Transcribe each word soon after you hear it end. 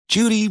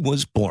Judy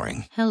was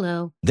boring.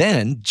 Hello.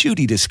 Then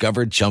Judy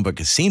discovered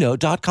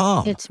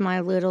ChumbaCasino.com. It's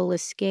my little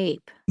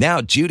escape. Now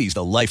Judy's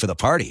the life of the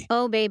party.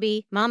 Oh,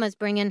 baby, mama's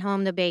bringing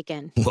home the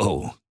bacon.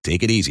 Whoa,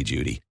 take it easy,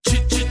 Judy.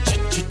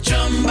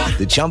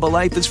 The Chumba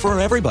life is for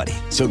everybody.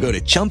 So go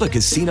to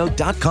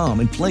ChumbaCasino.com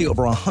and play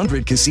over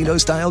 100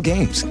 casino-style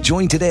games.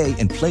 Join today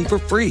and play for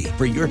free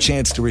for your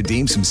chance to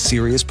redeem some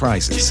serious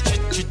prizes.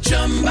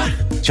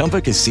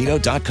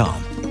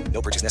 ChumbaCasino.com.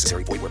 No purchase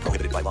necessary. Void where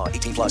prohibited by law.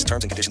 18 plus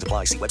terms and conditions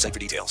apply. See website for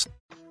details.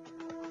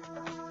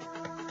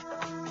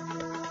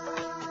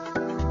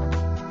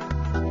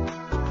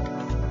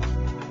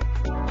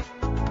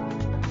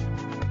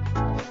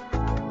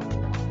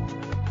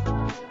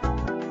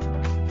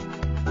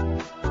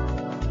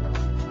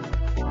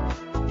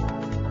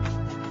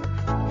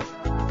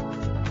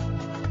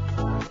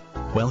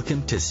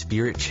 Welcome to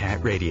Spirit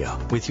Chat Radio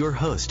with your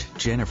host,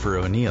 Jennifer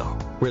O'Neill,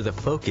 where the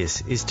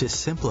focus is to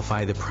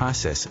simplify the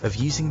process of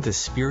using the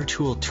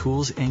spiritual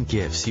tools and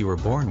gifts you were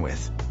born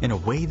with in a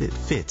way that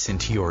fits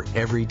into your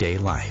everyday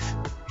life.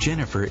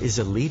 Jennifer is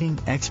a leading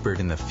expert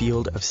in the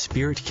field of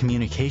spirit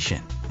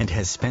communication and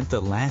has spent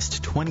the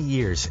last 20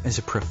 years as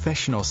a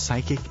professional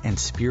psychic and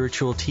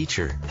spiritual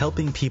teacher,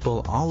 helping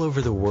people all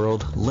over the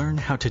world learn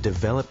how to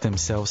develop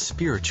themselves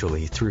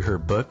spiritually through her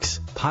books,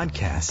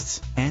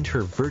 podcasts, and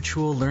her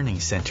virtual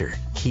learning center,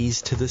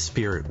 Keys to the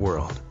Spirit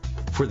World.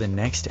 For the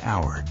next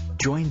hour,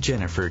 join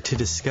Jennifer to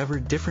discover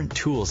different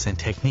tools and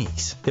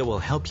techniques that will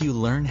help you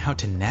learn how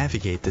to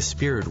navigate the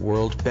spirit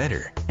world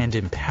better and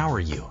empower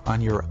you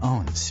on your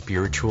own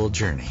spiritual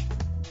journey.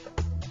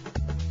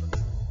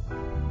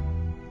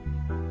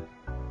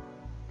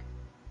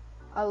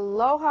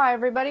 Aloha,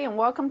 everybody, and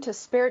welcome to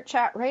Spirit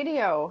Chat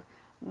Radio.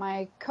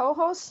 My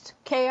co-host,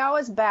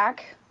 Kayao, is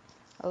back.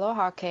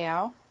 Aloha,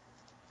 Kayao.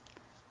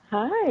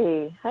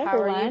 Hi. Hi, How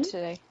everyone. are you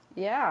today?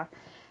 Yeah.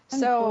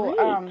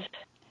 I'm great.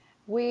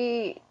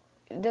 We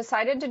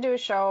decided to do a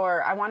show,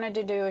 or I wanted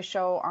to do a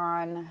show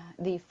on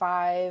the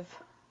 5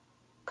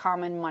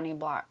 common money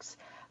blocks.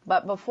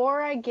 But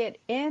before I get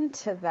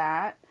into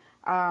that,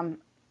 I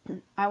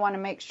want to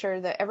make sure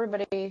that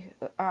everybody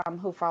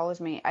who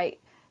follows me, I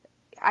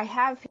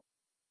have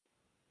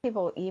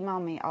people email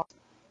me,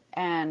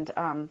 and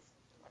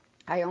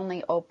I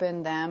only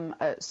open them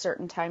at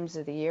certain times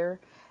of the year.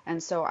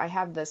 And so I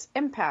have this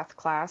empath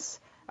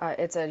class.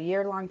 It's a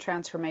year-long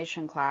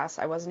transformation class.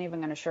 I wasn't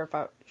even sure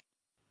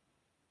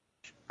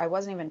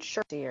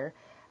this year,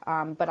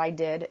 but I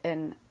did.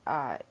 And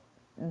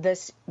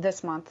this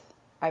month,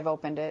 I've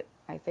opened it,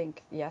 I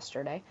think,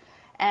 yesterday.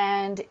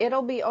 And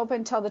it'll be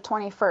open till the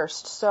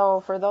 21st.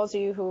 So for those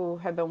of you who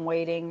have been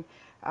waiting,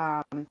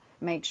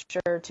 make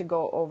sure to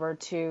go over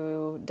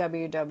to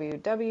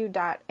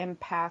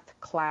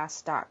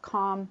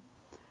www.empathclass.com.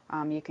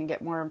 You can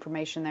get more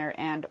information there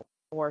and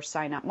or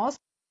sign up. Most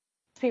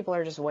people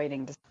are just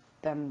waiting to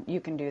them. You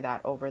can do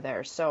that over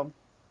there. So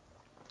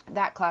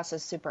that class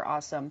is super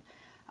awesome.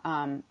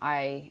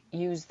 I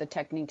use the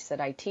techniques that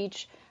I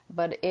teach,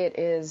 but it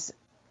is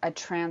a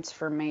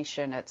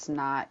transformation. It's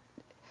not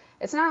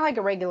like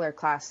a regular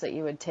class that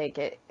you would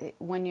take.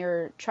 When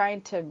you're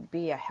trying to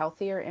be a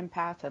healthier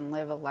empath and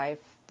live a life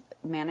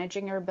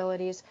managing your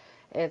abilities,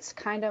 it's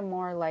kind of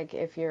more like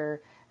if you're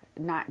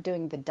not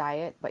doing the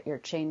diet, but you're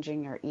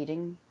changing your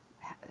eating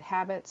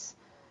habits.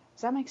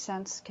 Does that make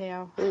sense,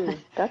 Kayao?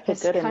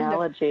 That's a good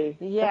analogy.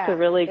 Yeah. That's a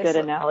really good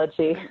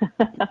analogy.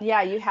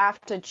 Yeah, you have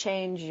to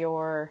change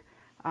your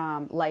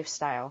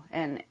lifestyle.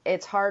 And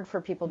it's hard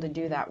for people to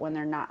do that when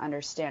they're not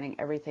understanding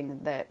everything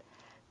that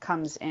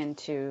comes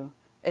into.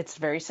 It's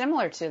very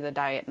similar to the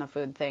diet and the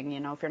food thing.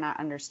 You know, if you're not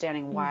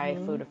understanding why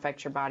food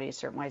affects your body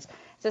certain ways.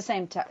 It's the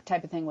same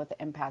type of thing with the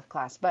empath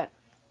class. But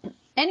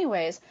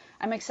anyways,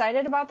 I'm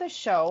excited about this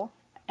show.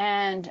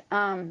 And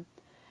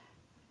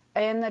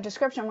in the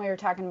description, we were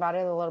talking about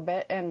it a little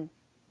bit. And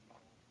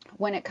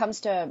when it comes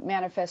to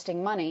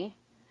manifesting money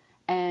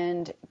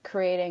and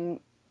creating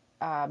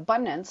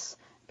abundance,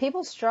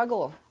 people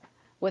struggle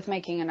with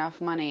making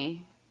enough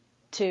money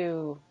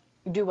to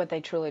do what they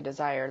truly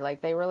desire.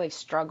 Like, they really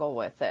struggle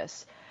with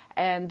this.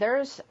 And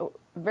there's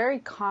very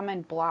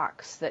common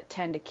blocks that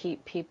tend to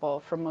keep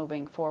people from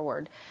moving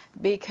forward.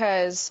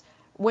 Because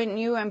when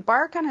you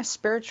embark on a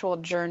spiritual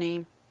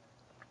journey,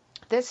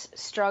 this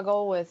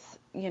struggle with,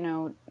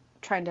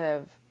 trying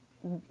to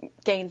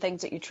gain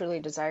things that you truly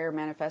desire,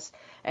 manifest,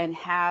 and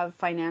have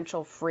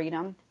financial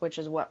freedom, which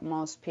is what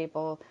most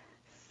people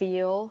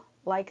feel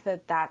like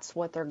that's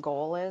what their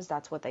goal is.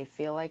 That's what they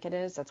feel like it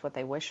is. That's what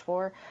they wish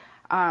for.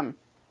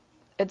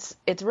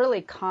 It's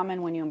really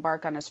common when you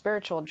embark on a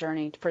spiritual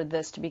journey for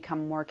this to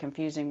become more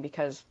confusing,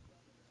 because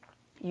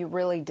you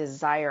really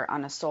desire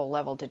on a soul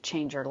level to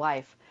change your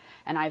life.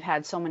 And I've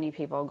had so many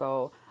people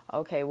go,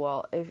 okay,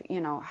 well,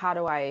 how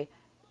do I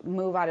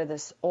move out of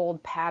this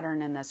old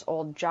pattern and this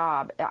old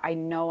job? I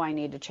know I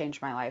need to change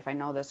my life. I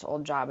know this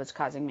old job is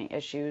causing me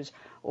issues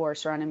or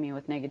surrounding me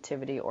with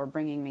negativity or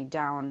bringing me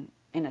down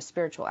in a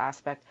spiritual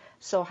aspect.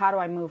 So how do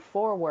I move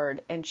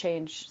forward and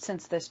change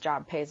since this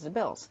job pays the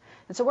bills?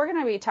 And so we're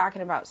going to be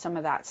talking about some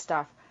of that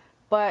stuff.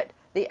 But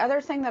the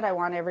other thing that I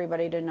want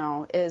everybody to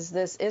know is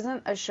this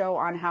isn't a show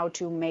on how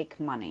to make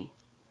money.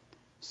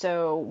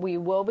 So we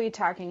will be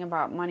talking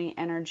about money,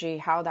 energy,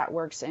 how that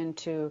works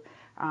into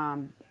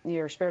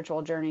your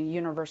spiritual journey,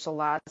 universal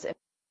laws,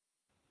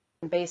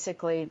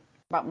 basically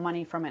about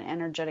money from an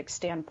energetic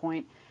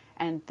standpoint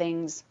and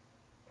things,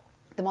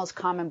 the most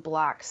common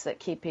blocks that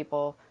keep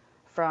people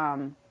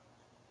from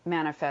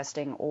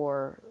manifesting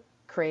or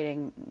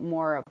creating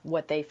more of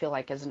what they feel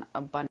like is an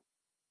abundant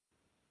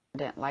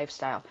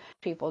lifestyle.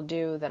 People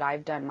do that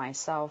I've done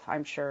myself.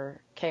 I'm sure,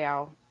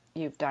 Kao,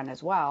 you've done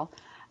as well.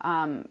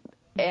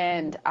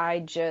 And I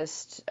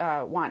just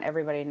want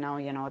everybody to know,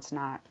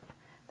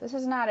 this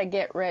is not a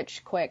get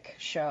rich quick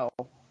show,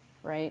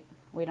 right?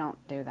 We don't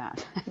do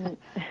that.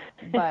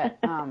 But,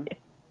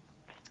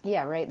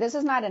 yeah, right. This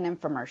is not an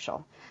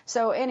infomercial.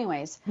 So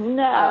anyways,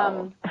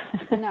 no,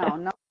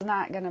 it's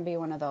not going to be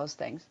one of those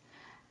things.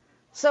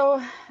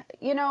 So,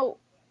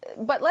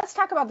 but let's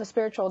talk about the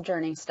spiritual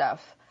journey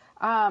stuff.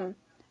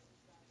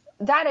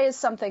 That is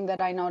something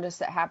that I notice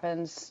that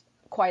happens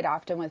quite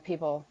often with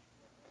people.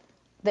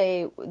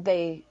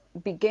 They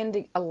begin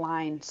to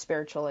align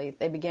spiritually.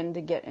 They begin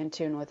to get in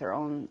tune with their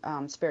own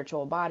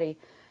spiritual body,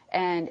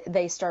 and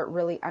they start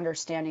really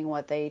understanding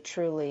what they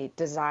truly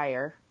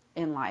desire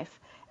in life.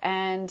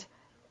 And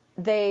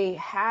they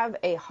have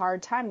a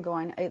hard time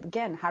going,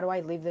 again, how do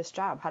I leave this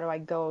job? How do I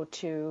go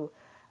to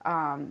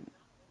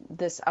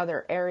this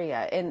other area?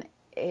 And,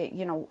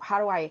 how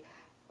do I,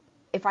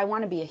 if I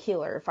want to be a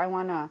healer, if I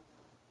want to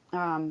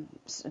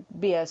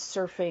be a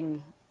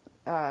surfing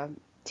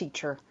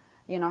teacher,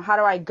 how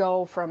do I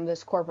go from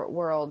this corporate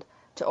world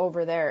to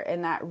over there?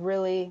 And that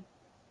really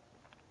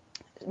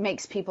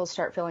makes people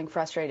start feeling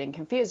frustrated and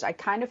confused. I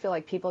kind of feel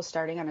like people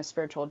starting on a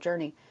spiritual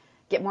journey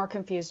get more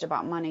confused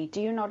about money.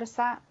 Do you notice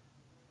that?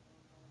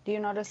 Do you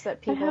notice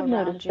that people around you? I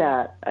have noticed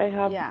that. I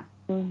have. Yeah.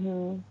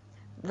 Mm-hmm.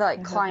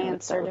 Like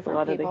clients are different people. A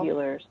lot of the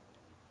healers.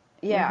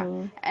 Yeah.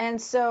 Mm-hmm. And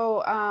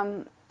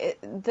so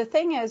the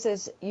thing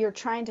is you're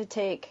trying to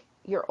take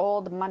your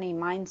old money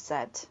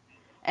mindset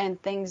and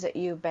things that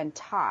you've been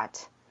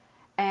taught,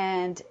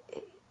 and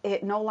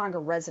it no longer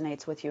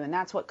resonates with you. And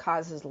that's what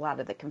causes a lot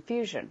of the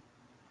confusion.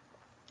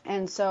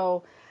 And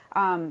so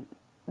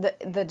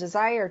the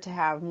desire to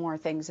have more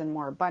things and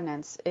more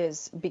abundance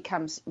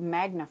becomes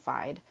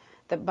magnified,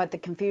 but the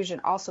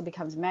confusion also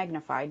becomes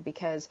magnified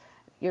because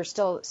you're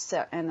still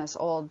set in this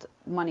old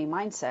money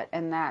mindset,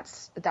 and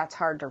that's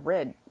hard to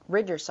rid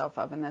yourself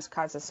of, and this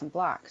causes some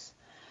blocks.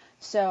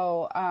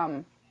 So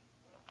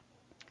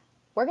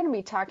we're going to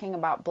be talking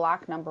about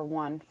block number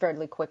 1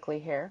 fairly quickly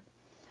here,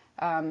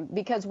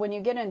 because when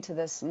you get into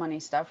this money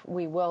stuff,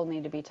 we will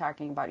need to be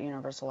talking about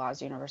universal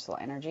laws, universal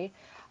energy.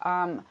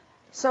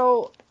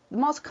 So the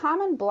most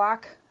common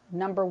block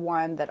number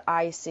 1 that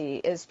I see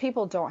is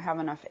people don't have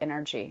enough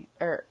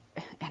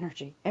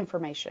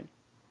information.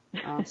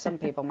 Some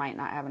people might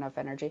not have enough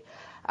energy,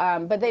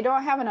 but they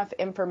don't have enough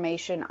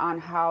information on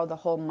how the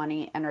whole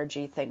money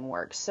energy thing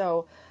works.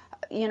 So,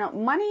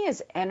 money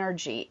is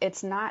energy.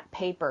 It's not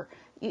paper.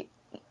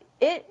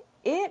 It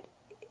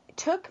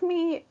took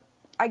me,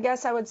 I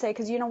guess I would say,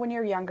 because, when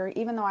you're younger,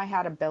 even though I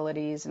had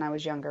abilities and I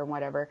was younger and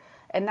whatever,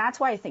 and that's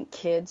why I think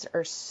kids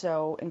are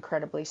so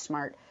incredibly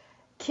smart.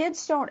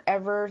 Kids don't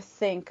ever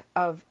think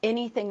of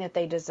anything that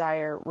they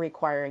desire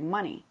requiring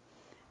money.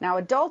 Now,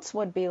 adults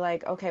would be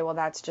like, okay, well,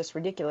 that's just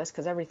ridiculous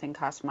because everything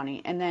costs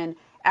money. And then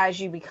as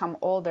you become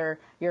older,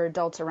 your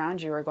adults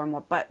around you are going,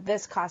 well, but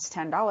this costs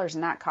 $10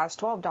 and that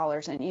costs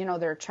 $12.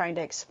 And, they're trying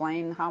to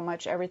explain how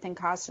much everything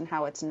costs and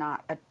how it's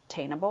not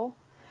attainable.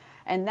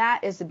 And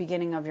that is the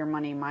beginning of your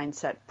money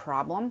mindset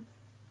problem.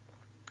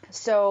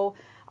 So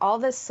all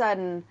of a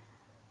sudden,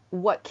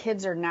 what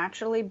kids are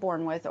naturally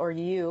born with, or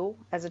you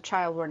as a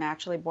child were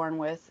naturally born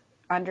with,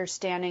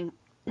 understanding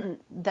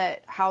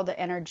that how the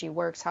energy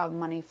works, how the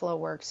money flow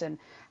works, and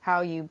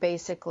how you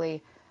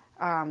basically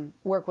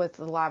work with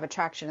the law of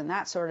attraction and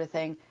that sort of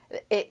thing,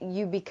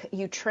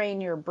 you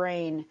train your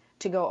brain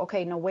to go,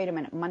 okay, no, wait a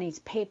minute, money's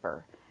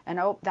paper. And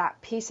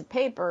that piece of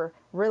paper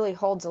really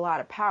holds a lot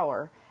of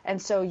power.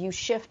 And so you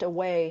shift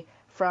away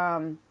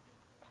from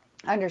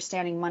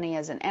understanding money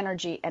as an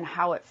energy and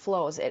how it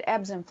flows. It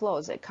ebbs and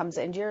flows. It comes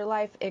into your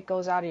life, it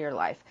goes out of your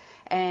life.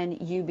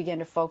 And you begin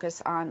to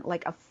focus on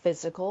like a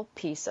physical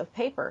piece of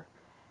paper.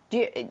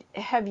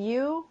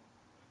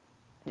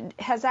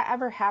 Has that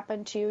ever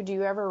happened to you? Do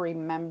you ever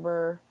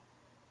remember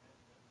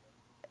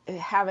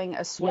having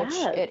a switch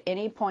at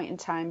any point in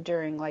time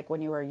during, like,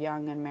 when you were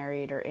young and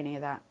married or any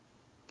of that?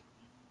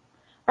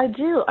 I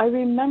do. I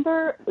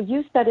remember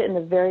you said it in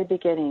the very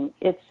beginning.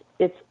 It's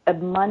a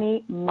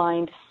money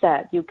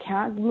mindset. You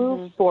can't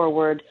move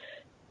forward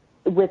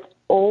with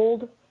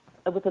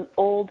an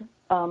old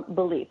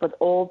belief, with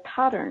old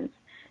patterns.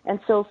 And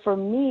so for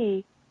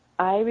me,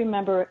 I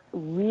remember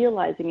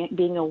realizing it,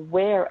 being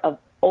aware of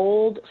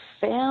old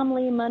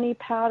family money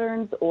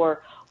patterns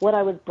or what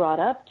I was brought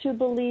up to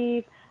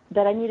believe,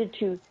 that I needed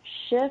to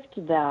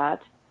shift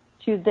that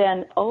to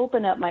then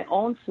open up my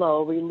own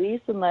flow,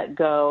 release and let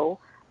go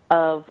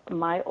of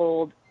my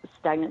old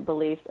stagnant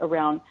beliefs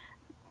around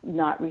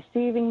not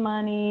receiving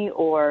money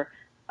or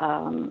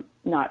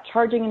not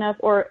charging enough,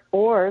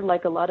 or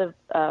like a lot of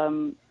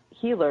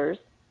healers,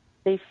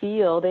 they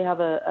have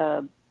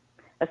a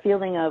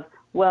feeling of,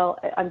 well,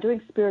 I'm doing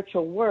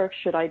spiritual work.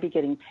 Should I be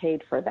getting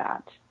paid for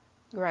that?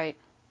 Right.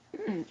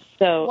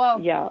 So,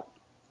 well, yeah.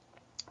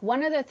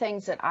 One of the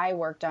things that I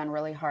worked on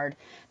really hard,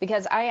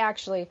 because I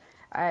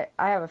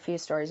have a few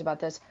stories about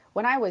this.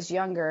 When I was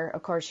younger,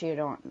 of course,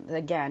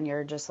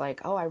 you're just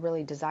like, oh, I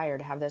really desire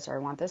to have this, or I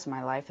want this in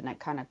my life. And it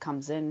kind of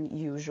comes in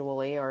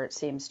usually, or it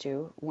seems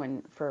to,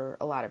 for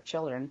a lot of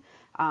children.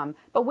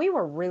 But we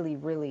were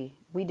really,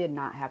 we did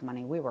not have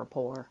money. We were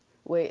poor.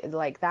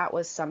 That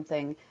was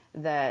something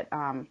that,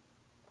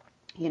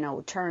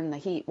 turn the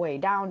heat way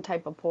down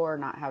type of poor,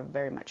 not have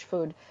very much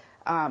food.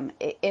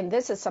 And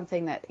this is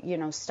something that,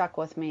 stuck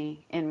with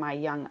me in my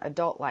young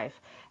adult life.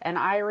 And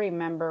I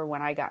remember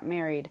when I got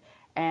married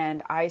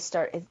and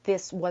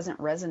this wasn't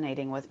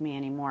resonating with me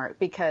anymore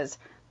because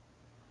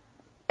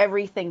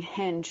everything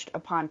hinged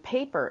upon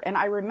paper. And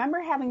I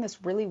remember having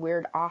this really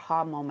weird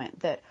aha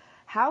moment that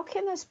how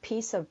can this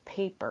piece of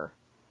paper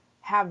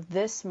have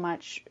this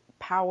much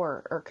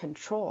power or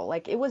control?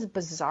 Like, it was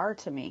bizarre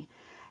to me.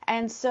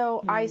 And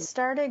so I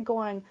started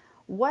going,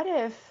 what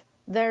if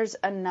there's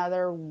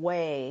another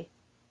way?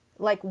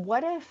 Like,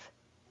 what if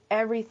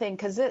everything,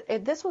 because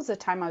this was the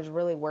time I was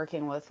really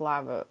working with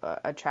law of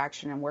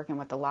attraction and working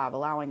with the law of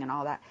allowing and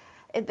all that.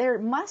 There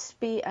must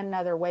be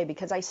another way,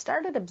 because I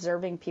started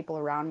observing people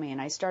around me,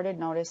 and I started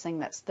noticing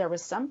that there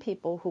was some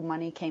people who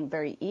money came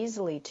very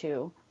easily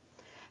to,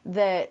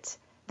 that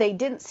they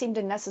didn't seem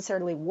to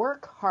necessarily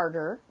work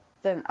harder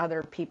than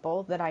other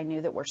people that I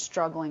knew that were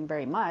struggling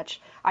very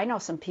much. I know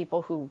some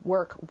people who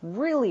work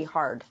really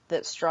hard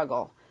that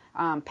struggle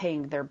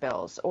paying their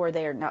bills, or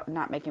they're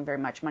not making very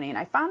much money. And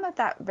I found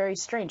that very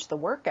strange. The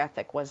work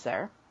ethic was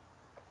there,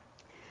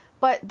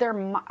 but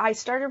I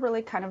started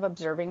really kind of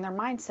observing their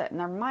mindset, and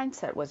their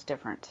mindset was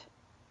different.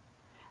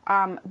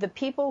 The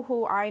people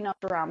who I know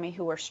around me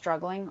who are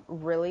struggling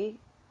really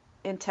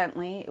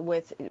intently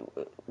with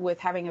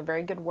having a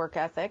very good work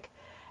ethic,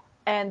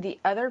 and the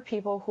other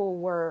people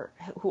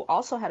who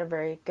also had a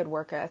very good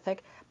work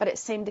ethic, but it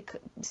seemed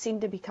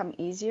to become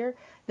easier.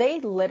 They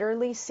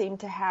literally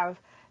seemed to have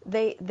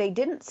they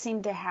didn't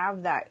seem to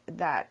have that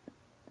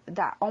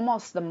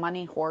almost the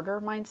money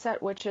hoarder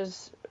mindset, which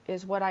is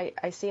what I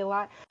see a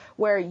lot,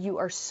 where you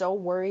are so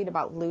worried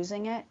about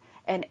losing it,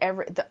 and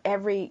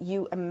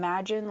you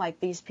imagine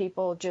like these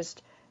people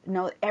just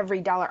know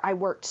every dollar. I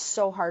worked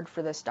so hard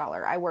for this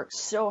dollar. I worked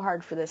so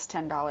hard for this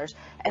 $10,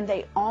 and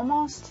they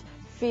almost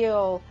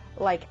feel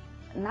like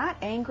not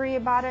angry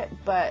about it,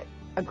 but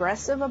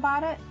aggressive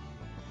about it,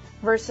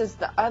 versus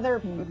the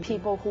other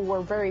people who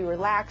were very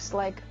relaxed,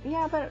 like,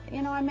 yeah, but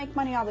I make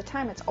money all the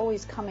time. It's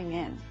always coming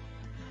in.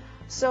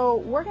 So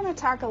we're going to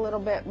talk a little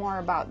bit more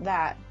about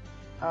that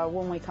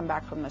when we come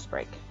back from this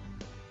break.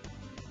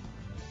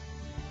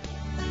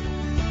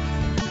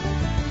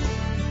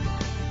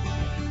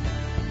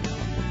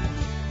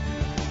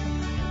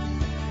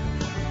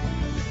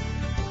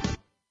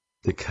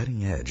 The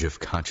cutting edge of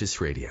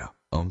conscious radio.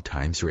 Om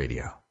Times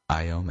Radio.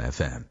 IOM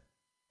FM.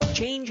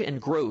 Change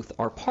and growth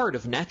are part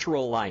of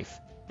natural life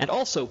and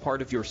also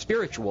part of your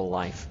spiritual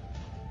life.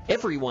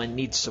 Everyone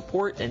needs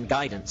support and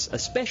guidance,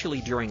 especially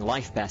during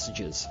life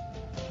passages.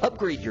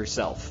 Upgrade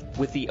yourself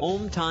with the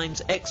Om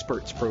Times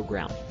Experts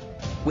program.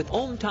 With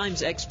Om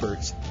Times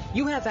Experts,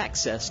 you have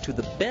access to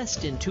the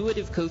best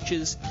intuitive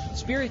coaches,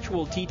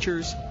 spiritual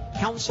teachers,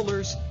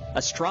 counselors,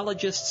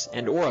 astrologists,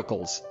 and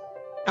oracles.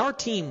 Our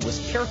team was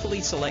carefully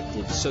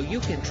selected so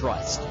you can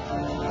trust.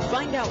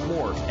 Find out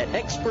more at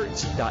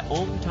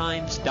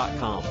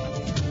experts.omtimes.com.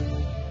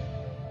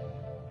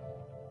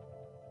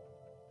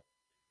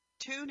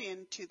 Tune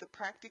in to The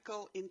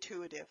Practical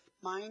Intuitive,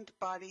 Mind,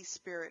 Body,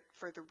 Spirit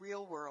for the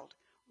Real World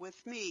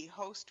with me,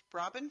 host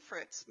Robin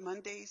Fritz,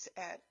 Mondays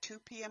at 2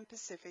 p.m.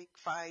 Pacific,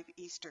 5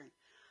 Eastern.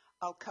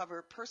 I'll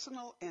cover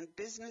personal and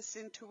business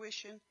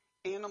intuition,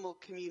 animal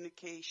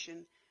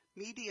communication,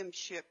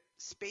 mediumship,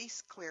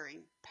 space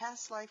clearing,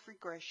 past life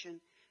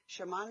regression,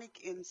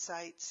 shamanic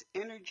insights,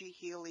 energy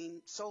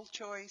healing, soul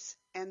choice,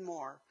 and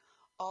more,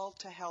 all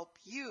to help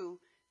you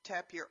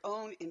tap your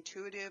own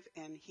intuitive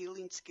and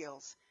healing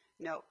skills.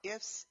 No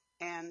ifs,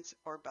 ands,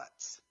 or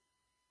buts.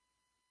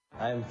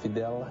 I'm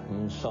Fidel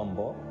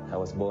Nsombo. I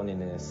was born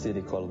in a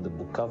city called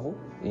Bukavu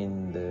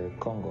in the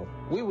Congo.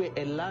 We were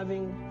a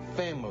loving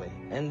family,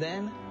 and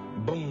then,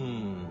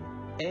 boom,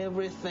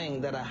 everything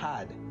that I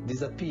had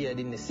disappeared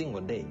in a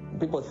single day.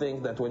 People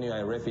think that when you are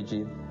a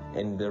refugee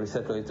and they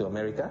resettle you to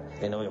America,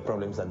 and all your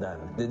problems are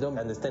done. They don't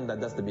understand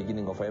that that's the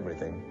beginning of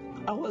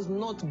everything. I was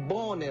not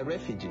born a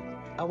refugee.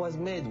 I was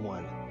made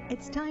one.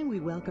 It's time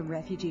we welcome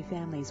refugee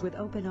families with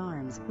open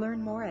arms.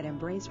 Learn more at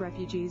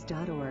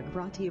embracerefugees.org,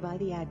 brought to you by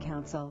the Ad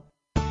Council.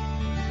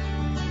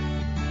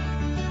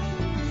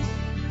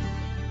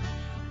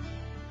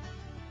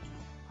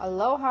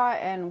 Aloha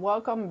and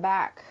welcome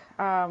back.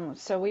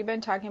 So we've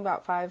been talking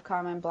about 5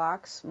 common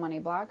blocks, money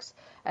blocks,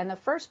 and the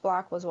first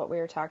block was what we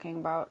were talking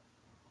about,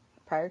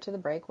 prior to the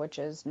break, which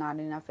is not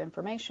enough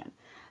information.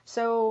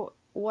 So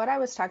what I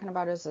was talking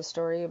about is a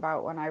story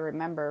about when I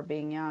remember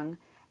being young,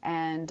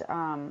 and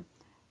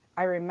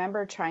I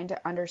remember trying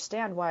to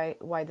understand why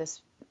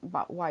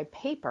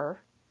paper,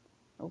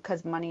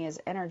 because money is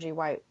energy,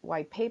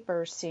 why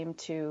paper seemed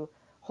to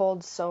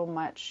hold so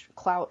much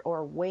clout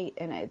or weight,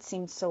 and it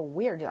seems so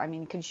weird. I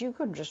mean, because you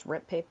could just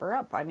rip paper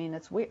up. I mean,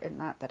 it's weird.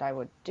 Not that I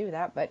would do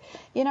that, but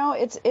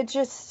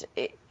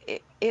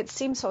it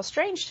seems so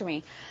strange to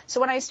me. So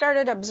when I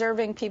started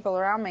observing people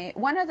around me,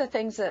 one of the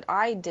things that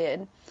I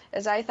did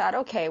is I thought,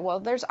 okay, well,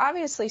 there's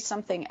obviously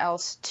something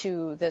else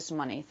to this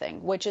money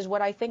thing, which is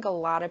what I think a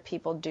lot of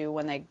people do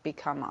when they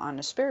become on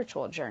a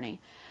spiritual journey.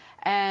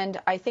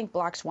 And I think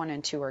blocks 1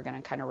 and 2 are going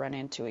to kind of run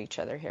into each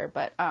other here,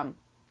 but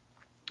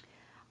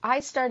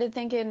I started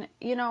thinking,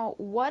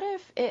 what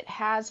if it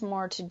has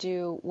more to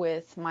do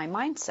with my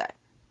mindset,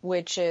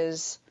 which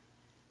is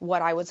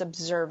what I was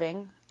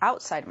observing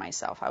outside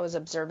myself. I was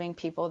observing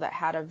people that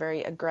had a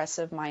very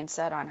aggressive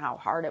mindset on how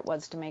hard it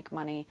was to make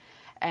money,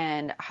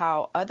 and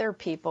how other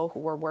people who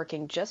were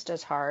working just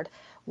as hard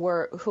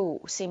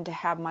who seemed to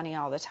have money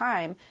all the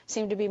time,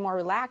 seemed to be more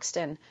relaxed.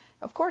 And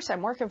of course,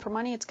 I'm working for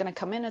money. It's going to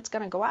come in, it's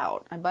going to go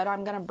out, but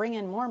I'm going to bring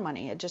in more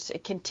money.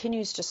 It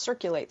continues to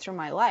circulate through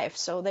my life.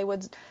 So they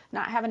would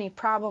not have any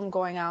problem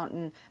going out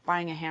and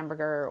buying a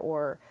hamburger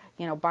or,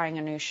 buying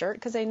a new shirt,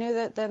 because they knew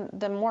that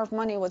then more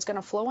money was going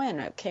to flow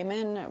in. It came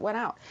in, it went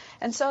out.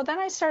 And so then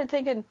I started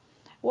thinking,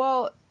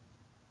 well,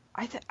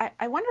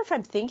 I wonder if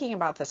I'm thinking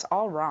about this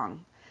all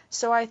wrong.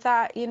 So I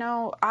thought,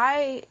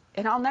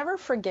 and I'll never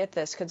forget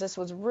this, because this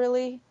was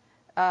really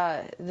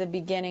the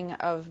beginning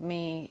of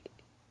me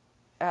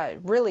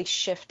really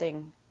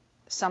shifting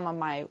some of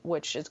my,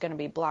 which is going to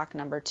be block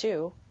number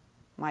 2,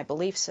 my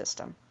belief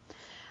system.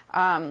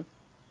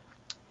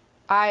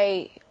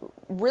 I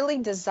really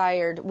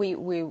desired,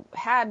 we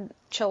had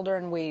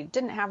children, we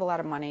didn't have a lot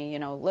of money,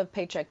 lived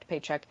paycheck to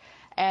paycheck,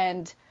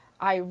 and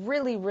I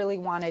really, really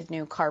wanted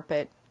new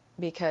carpet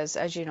because,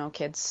 as you know,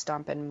 kids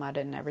stomp in mud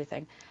and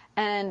everything.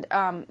 And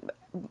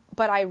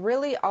but I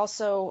really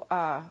also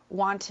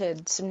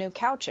wanted some new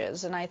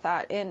couches, and I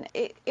thought, and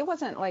it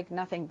wasn't like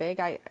nothing big.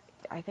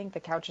 I think the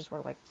couches were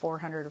like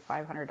 $400 or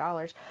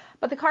 $500,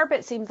 but the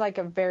carpet seemed like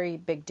a very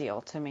big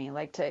deal to me,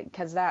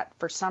 because that,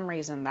 for some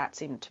reason, that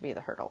seemed to be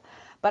the hurdle.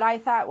 But I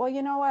thought, well,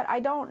 you know what?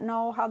 I don't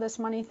know how this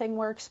money thing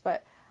works,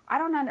 but I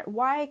don't know,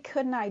 why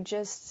couldn't I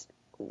just,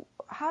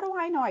 how do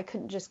I know I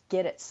couldn't just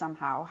get it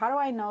somehow? How do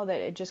I know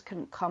that it just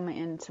couldn't come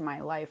into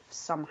my life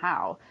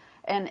somehow?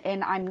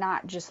 And I'm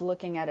not just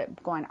looking at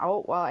it going,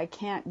 oh, well, I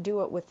can't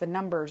do it with the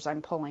numbers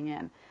I'm pulling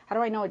in. How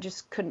do I know it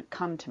just couldn't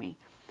come to me?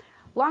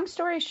 Long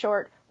story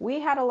short, we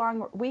had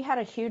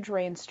a huge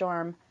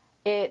rainstorm.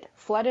 It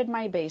flooded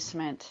my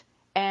basement,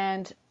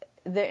 and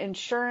the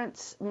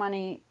insurance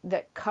money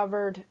that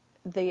covered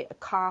the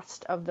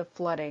cost of the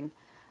flooding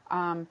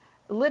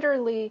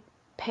literally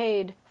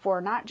paid for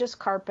not just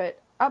carpet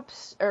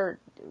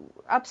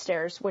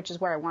upstairs, which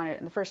is where I wanted it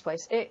in the first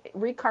place. It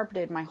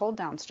recarpeted my whole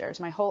downstairs,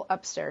 my whole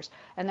upstairs,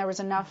 and there was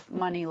enough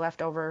money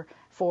left over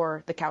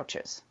for the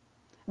couches.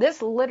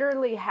 This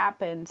literally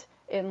happened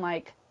in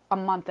like a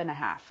month and a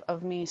half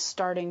of me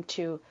starting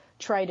to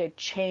try to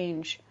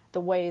change the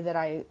way that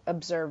I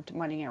observed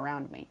money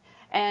around me.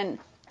 And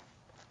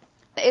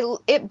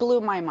it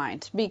blew my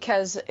mind,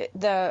 because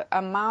the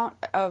amount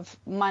of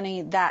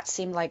money that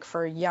seemed like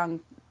for a young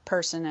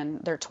person in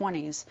their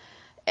 20s,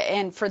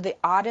 and for the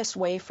oddest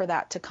way for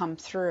that to come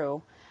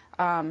through,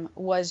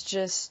 was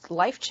just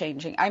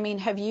life-changing. I mean,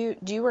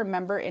 do you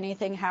remember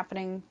anything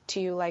happening to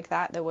you like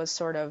that was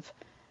sort of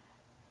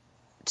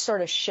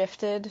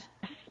shifted?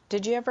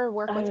 Did you ever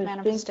work with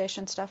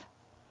manifestation stuff?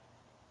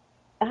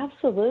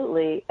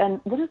 Absolutely. And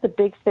one of the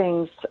big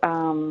things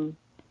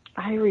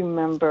I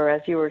remember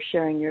as you were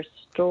sharing your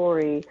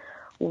story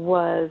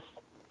was,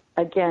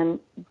 again,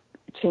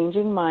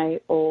 changing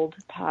my old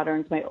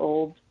patterns, my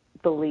old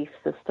belief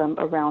system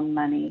around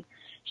money,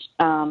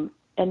 and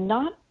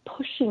not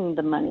pushing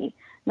the money,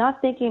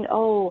 not thinking,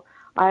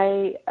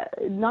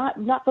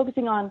 not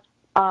focusing on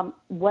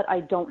what I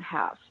don't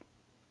have,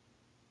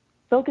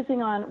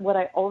 focusing on what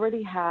I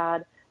already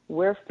had.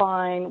 We're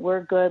fine,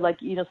 we're good,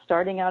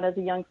 starting out as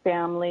a young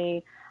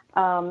family.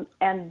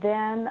 And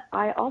then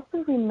I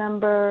also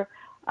remember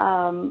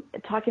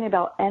talking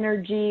about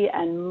energy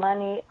and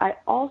money. I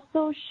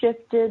also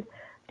shifted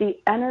the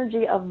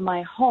energy of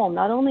my home,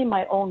 not only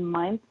my own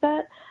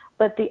mindset,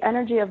 but the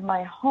energy of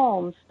my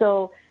home.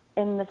 So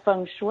in the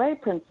feng shui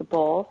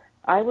principle,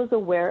 I was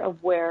aware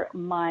of where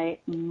my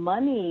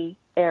money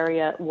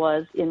area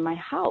was in my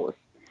house.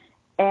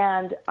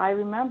 And I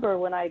remember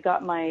when I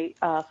got my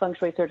feng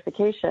shui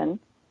certification,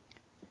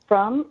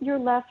 from your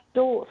left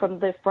door, from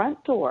the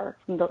front door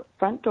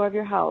of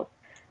your house,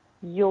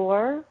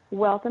 your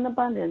wealth and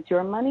abundance,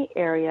 your money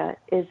area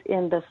is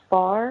in the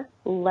far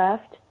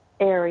left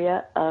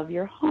area of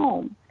your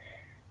home.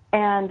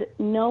 And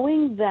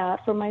knowing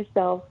that for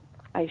myself,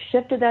 I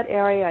shifted that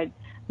area. I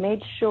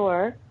made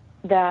sure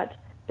that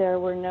There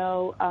were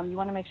no, you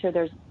want to make sure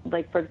there's,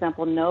 like, for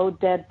example, no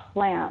dead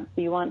plants.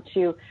 You want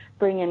to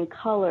bring in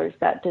colors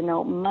that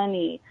denote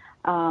money,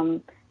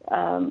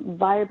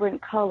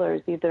 vibrant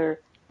colors, either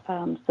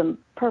some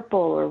purple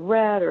or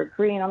red or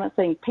green. I'm not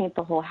saying paint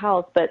the whole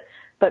house, but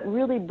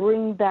really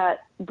bring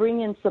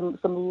in some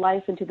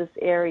life into this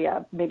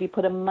area. Maybe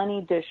put a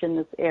money dish in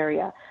this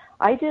area.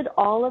 I did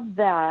all of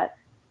that,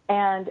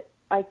 and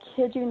I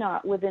kid you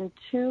not, within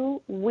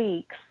 2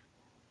 weeks,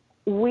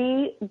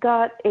 we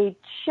got a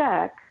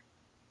check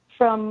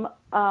from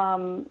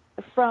an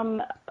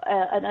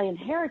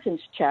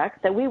inheritance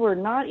check that we were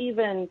not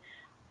even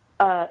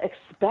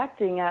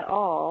expecting at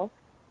all,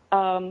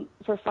 for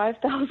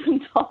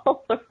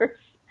 $5,000.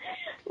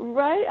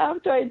 Right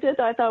after I did that,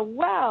 I thought,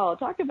 wow,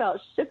 talk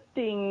about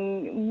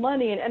shifting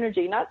money and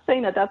energy. Not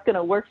saying that that's going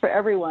to work for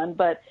everyone,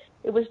 but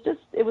it was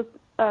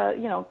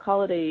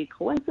call it a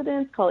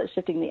coincidence, call it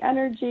shifting the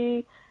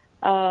energy.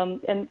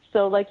 And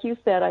so, like you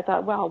said, I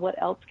thought, wow,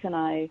 what else can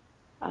I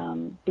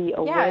be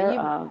aware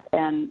of?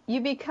 And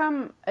you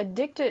become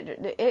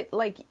addicted.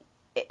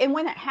 And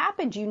when it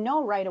happened, you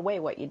know right away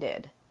what you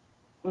did.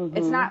 Mm-hmm.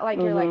 It's not like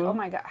you're like, oh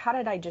my God, how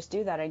did I just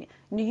do that?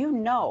 You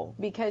know,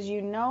 because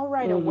you know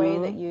right away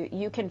that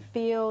you can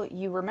feel,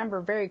 you remember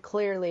very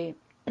clearly,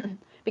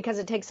 because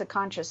it takes a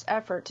conscious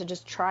effort to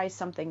just try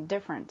something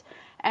different.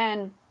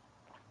 And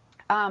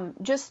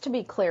just to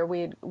be clear,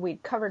 we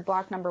covered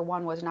block number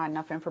 1 was not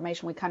enough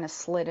information. We kind of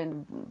slid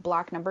in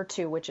block number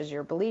 2, which is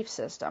your belief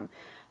system.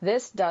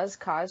 This does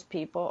cause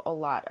people a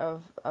lot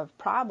of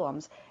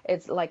problems.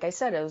 It's like I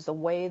said, it was the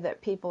way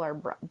that people are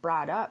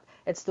brought up.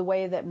 It's the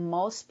way that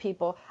most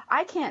people,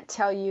 I can't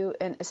tell you,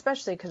 and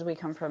especially because we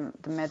come from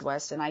the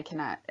Midwest, and I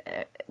cannot,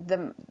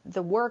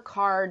 the work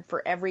hard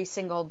for every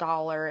single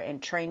dollar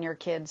and train your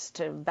kids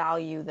to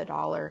value the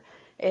dollar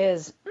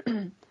is,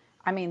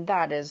 I mean,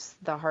 that is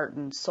the heart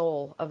and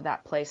soul of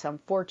that place.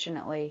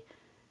 Unfortunately,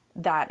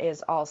 that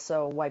is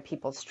also why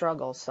people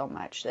struggle so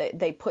much.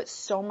 They put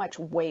so much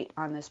weight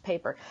on this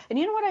paper. And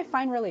you know what I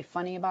find really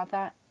funny about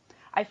that?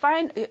 I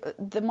find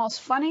the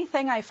most funny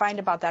thing I find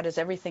about that is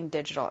everything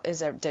digital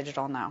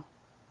now.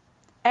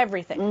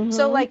 Everything. Mm-hmm.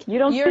 So like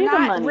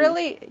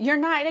you're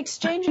not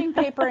exchanging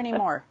paper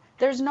anymore.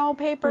 There's no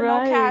paper,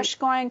 no cash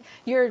going.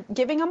 You're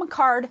giving them a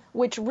card,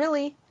 which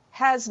really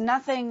has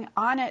nothing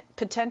on it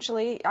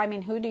potentially. I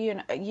mean, who do you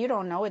know? You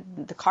don't know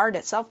it. The card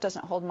itself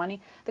doesn't hold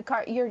money. The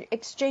card, you're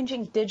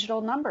exchanging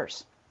digital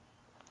numbers,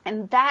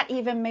 and that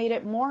even made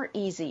it more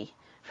easy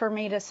for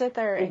me to sit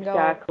there and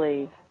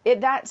go.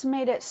 That's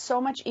made it so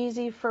much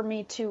easier for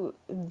me to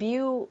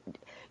view.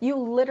 You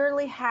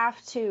literally have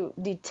to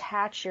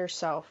detach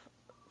yourself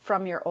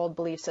from your old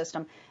belief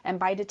system, and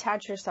by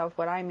detach yourself,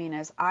 what I mean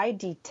is I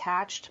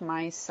detached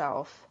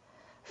myself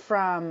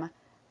from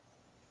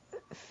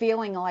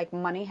feeling like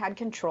money had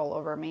control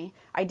over me.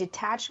 I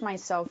detached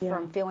myself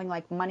from feeling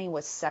like money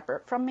was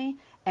separate from me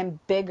and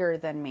bigger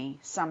than me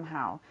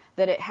somehow.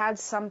 That it had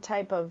some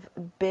type of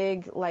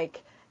big,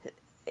 like,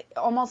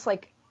 almost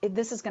like,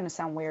 this is going to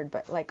sound weird,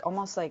 but like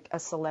almost like a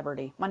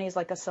celebrity. Money is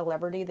like a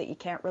celebrity that you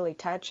can't really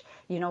touch.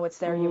 You know it's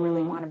there. You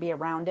really want to be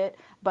around it,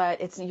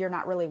 but you're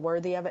not really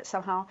worthy of it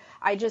somehow.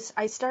 I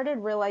started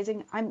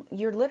realizing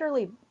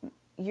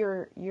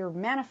you're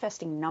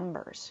manifesting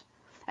numbers.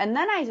 And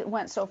then I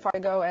went so far to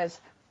go as,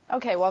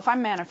 okay, well, if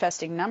I'm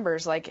manifesting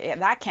numbers, like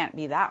that can't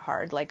be that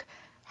hard. Like,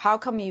 how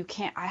come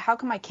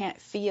I can't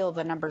feel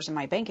the numbers in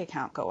my bank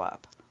account go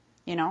up?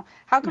 You know,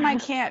 how come I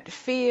can't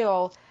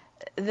feel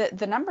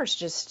the numbers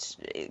just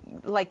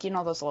like, you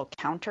know, those little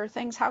counter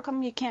things? How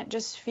come you can't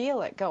just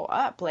feel it go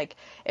up? Like,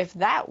 if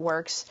that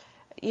works,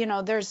 you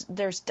know,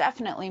 there's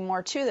definitely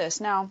more to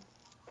this. Now,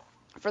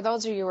 for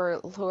those of you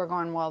who are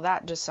going, well,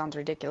 that just sounds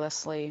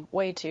ridiculously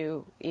way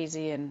too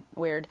easy and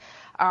weird.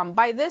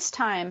 By this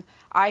time,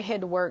 I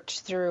had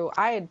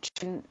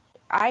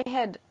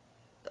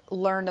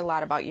learned a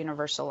lot about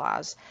universal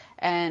laws,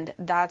 and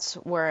that's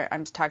where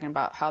I'm talking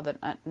about how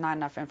not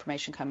enough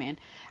information come in.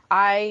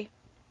 I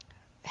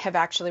have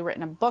actually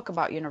written a book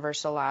about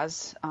universal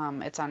laws.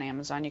 It's on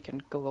Amazon. You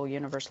can Google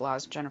Universal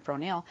Laws, Jennifer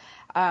O'Neill.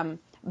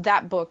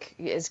 That book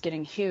is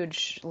getting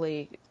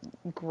hugely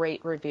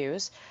great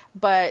reviews.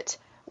 But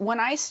when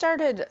I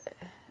started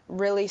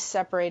really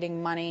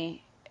separating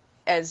money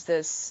as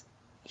this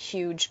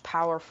huge,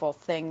 powerful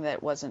thing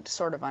that wasn't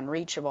sort of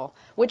unreachable,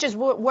 which is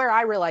where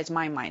I realized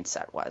my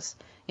mindset was.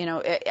 You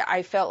know,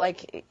 I felt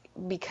like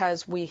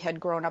because we had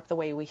grown up the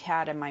way we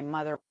had, and my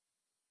mother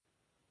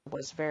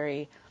was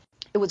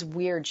it was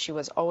weird. She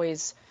was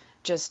always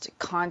just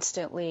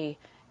constantly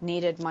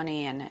needed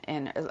money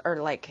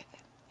or like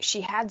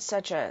she had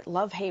such a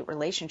love-hate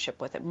relationship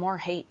with it, more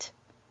hate.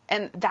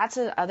 And that's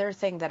the other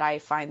thing that I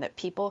find, that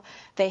people,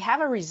 they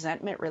have a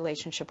resentment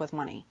relationship with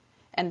money.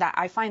 And that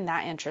I find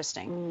that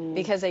interesting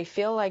because they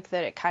feel like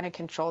that it kind of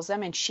controls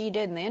them. And she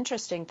did. And the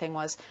interesting thing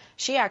was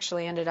she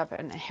actually ended up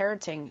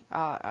inheriting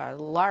a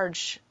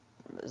large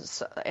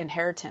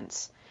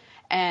inheritance.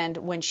 And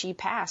when she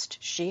passed,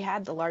 she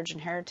had the large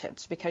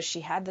inheritance because she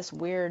had this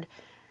weird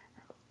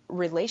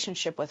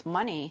relationship with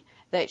money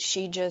that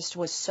she just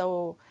was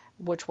so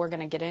which we're going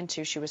to get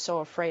into, she was so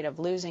afraid of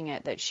losing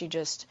it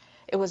that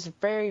it was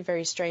very,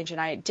 very strange. And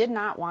I did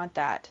not want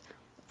that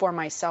for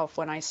myself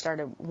when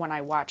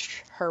I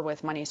watched her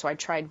with money. So I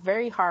tried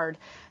very hard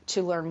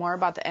to learn more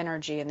about the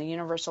energy and the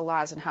universal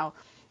laws and how,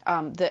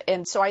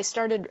 and so I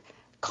started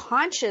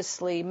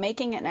consciously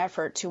making an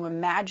effort to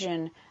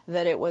imagine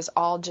that it was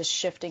all just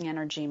shifting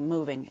energy,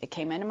 moving. It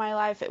came into my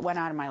life, it went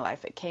out of my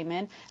life, it came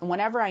in, and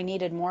whenever I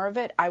needed more of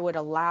it, I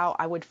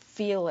would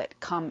feel it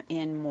come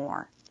in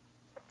more.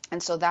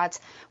 And so that's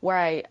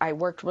where I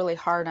worked really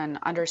hard on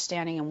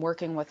understanding and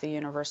working with the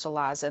universal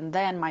laws, and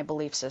then my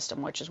belief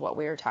system, which is what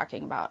we were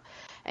talking about,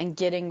 and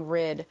getting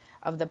rid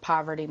of the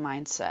poverty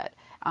mindset.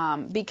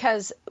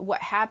 Because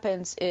what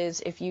happens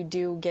is if you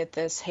do get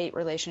this hate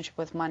relationship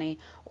with money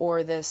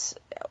or this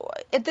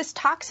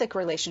toxic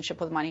relationship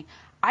with money,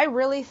 I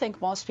really think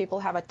most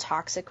people have a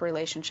toxic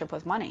relationship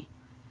with money.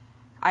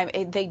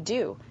 They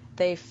do.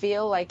 They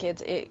feel like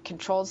it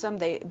controls them.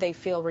 They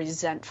feel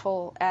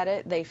resentful at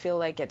it. They feel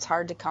like it's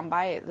hard to come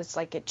by. It's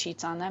like it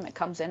cheats on them. It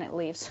comes in, it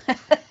leaves.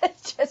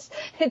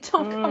 It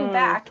don't come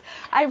back.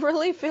 I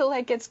really feel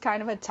like it's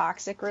kind of a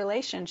toxic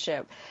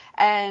relationship.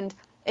 And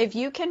if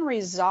you can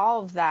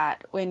resolve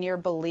that in your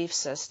belief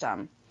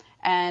system,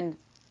 and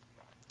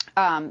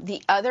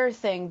the other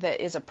thing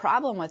that is a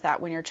problem with that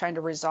when you're trying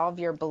to resolve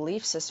your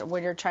belief system,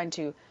 when you're trying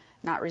to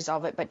not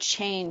resolve it, but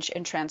change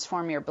and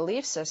transform your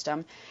belief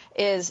system,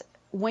 is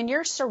when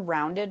you're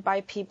surrounded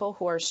by people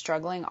who are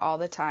struggling all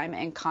the time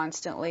and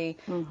constantly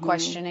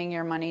questioning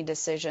your money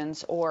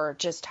decisions or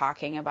just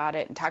talking about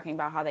it and talking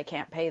about how they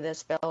can't pay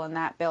this bill and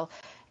that bill,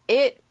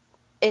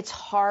 it's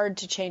hard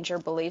to change your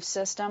belief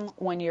system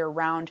when you're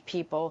around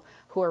people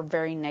who are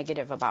very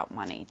negative about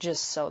money,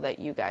 just so that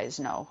you guys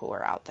know who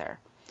are out there.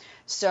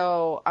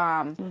 So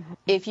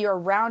if you're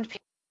around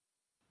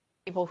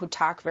people who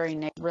talk very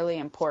negative, really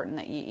important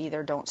that you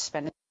either don't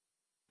spend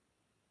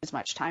as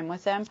much time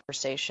with them,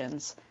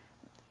 conversations,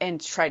 and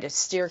try to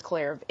steer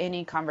clear of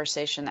any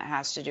conversation that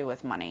has to do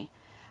with money,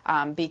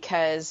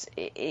 because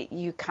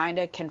you kind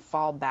of can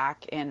fall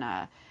back in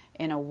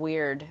a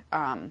weird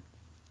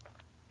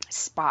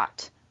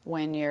spot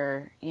when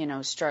you're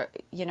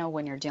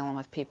when you're dealing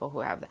with people who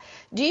have that.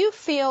 Do you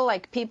feel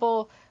like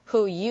people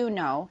who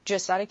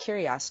just out of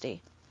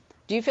curiosity,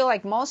 do you feel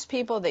like most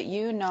people that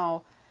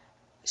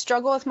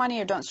struggle with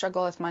money or don't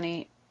struggle with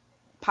money,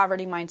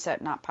 poverty mindset,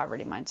 not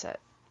poverty mindset?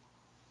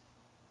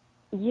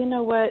 You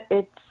know what?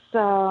 It's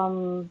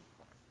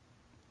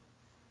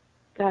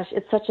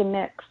it's such a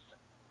mix.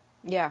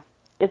 Yeah.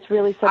 It's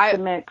really such a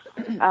mix.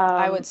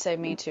 I would say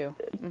me too.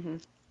 Mm-hmm.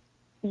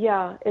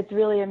 Yeah, it's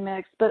really a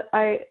mix. But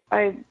I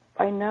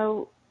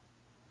know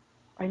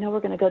we're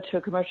going to go to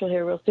a commercial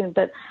here real soon,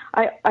 but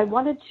I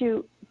wanted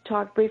to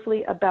talk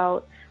briefly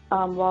about,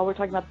 while we're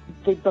talking about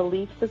the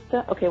belief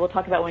system. Okay, we'll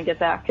talk about it when we get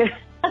back.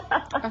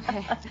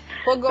 Okay,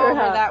 we'll go over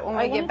that when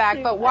we get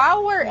back. But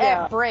while we're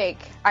at break,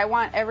 I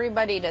want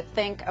everybody to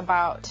think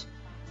about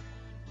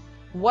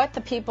what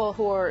the people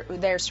who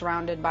they're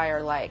surrounded by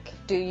are like.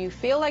 Do you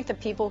feel like the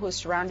people who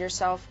surround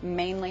yourself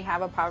mainly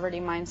have a poverty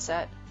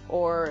mindset,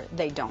 or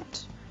they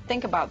don't?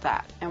 Think about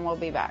that, and we'll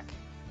be back.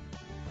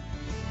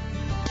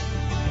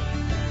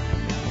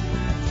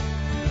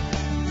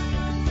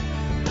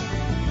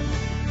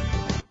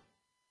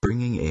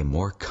 Bringing a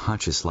more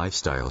conscious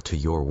lifestyle to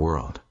your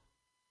world.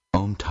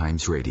 Om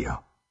Times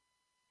Radio.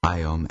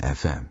 IOM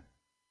FM.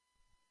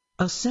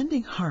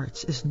 Ascending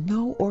Hearts is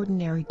no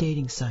ordinary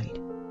dating site,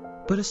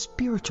 but a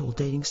spiritual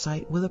dating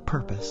site with a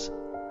purpose,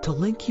 to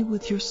link you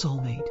with your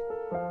soulmate.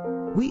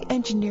 We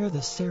engineer the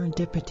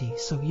serendipity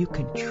so you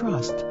can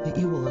trust that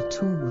you will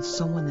attune with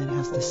someone that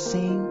has the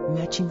same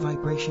matching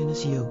vibration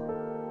as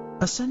you.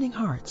 Ascending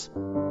Hearts,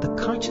 the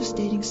conscious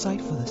dating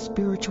site for the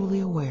spiritually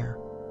aware.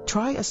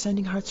 Try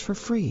Ascending Hearts for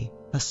free.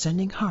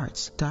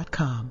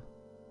 AscendingHearts.com.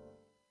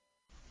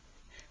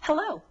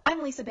 Hello,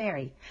 I'm Lisa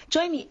Berry.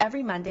 Join me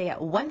every Monday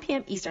at 1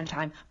 p.m. Eastern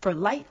Time for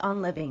Light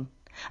on Living.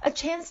 A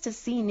chance to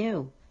see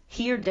new,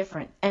 hear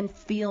different, and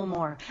feel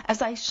more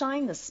as I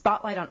shine the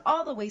spotlight on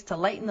all the ways to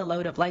lighten the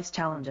load of life's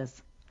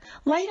challenges.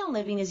 Light on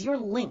Living is your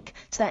link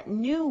to that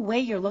new way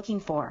you're looking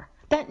for,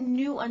 that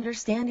new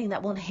understanding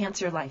that will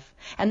enhance your life,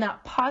 and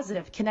that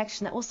positive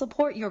connection that will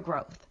support your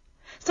growth.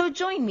 So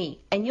join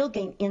me and you'll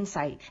gain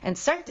insight and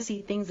start to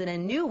see things in a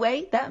new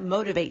way that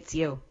motivates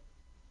you.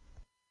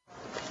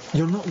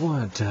 You're not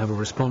wired to have a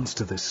response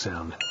to this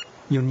sound.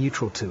 You're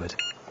neutral to it,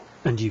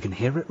 and you can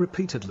hear it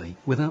repeatedly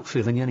without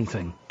feeling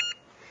anything.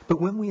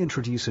 But when we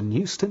introduce a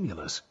new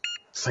stimulus,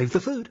 save the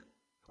food,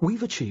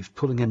 we've achieved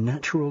pulling a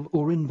natural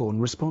or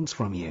inborn response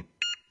from you.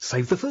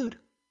 Save the food,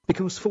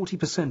 because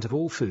 40% of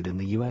all food in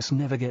the US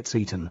never gets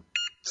eaten.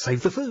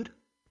 Save the food.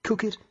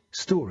 Cook it,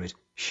 store it,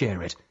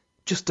 share it.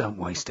 Just don't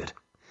waste it.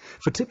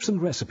 For tips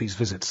and recipes,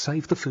 visit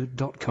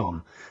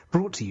savethefood.com.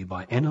 Brought to you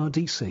by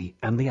NRDC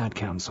and the Ad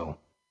Council.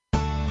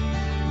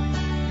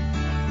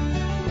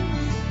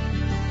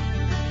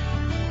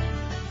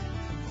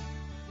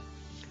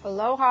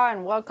 Aloha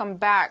and welcome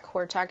back.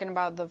 We're talking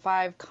about the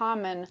 5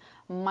 common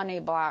money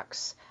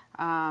blocks.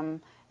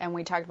 And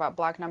we talked about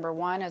block number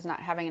 1 is not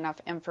having enough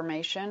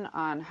information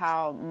on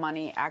how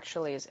money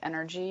actually is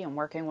energy and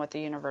working with the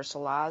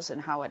universal laws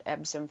and how it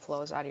ebbs and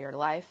flows out of your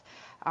life.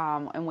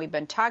 And we've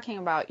been talking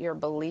about your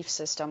belief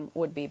system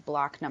would be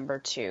block number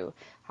 2,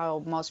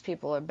 how most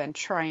people have been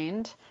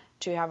trained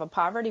to have a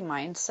poverty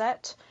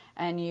mindset,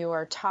 and you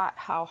are taught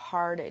how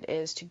hard it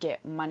is to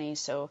get money.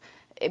 So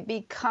it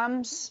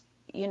becomes,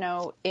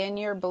 in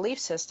your belief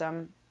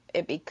system,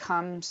 it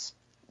becomes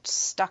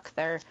stuck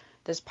there,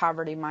 this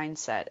poverty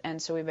mindset.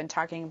 And so we've been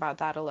talking about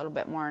that a little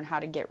bit more and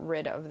how to get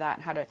rid of that,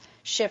 how to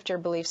shift your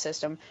belief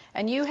system.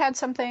 And you had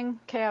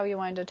something, Kao, you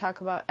wanted to talk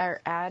about or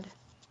add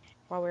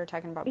while we were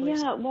talking about belief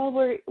system? While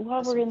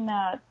we're in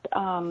that,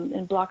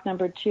 in block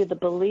number 2, the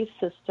belief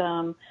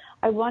system,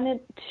 I wanted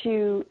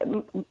to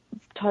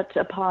touch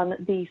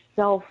upon the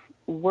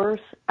self-worth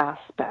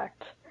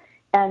aspect.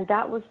 And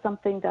that was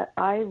something that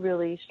I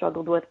really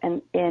struggled with.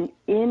 And in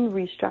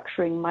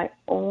restructuring my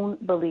own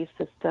belief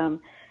system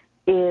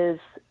is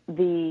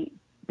the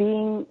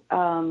being,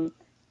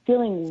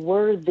 feeling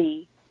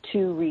worthy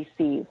to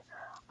receive.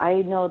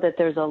 I know that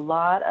there's a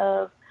lot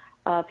of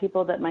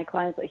people that my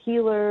clients,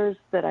 healers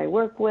that I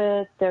work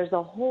with, there's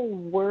a whole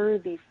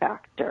worthy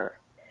factor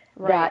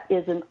that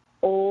is an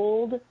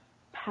old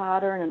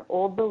pattern, an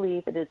old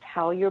belief. It is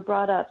how you're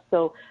brought up.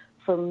 So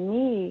for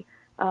me,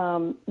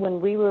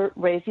 when we were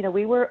raised,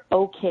 we were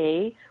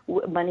okay.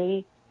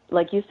 Money,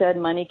 like you said,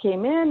 money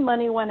came in,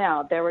 money went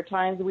out. There were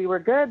times we were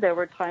good. There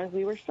were times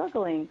we were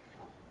struggling.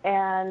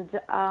 And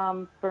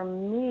for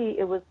me,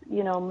 it was,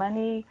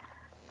 money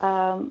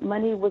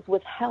was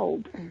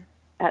withheld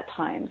at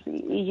times,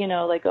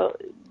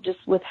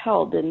 just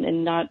withheld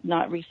and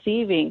not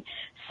receiving.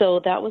 So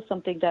that was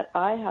something that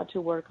I had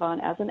to work on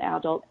as an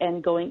adult,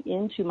 and going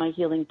into my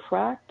healing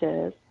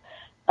practice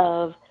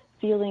of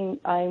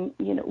feeling I'm,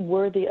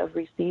 worthy of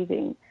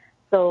receiving.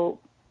 So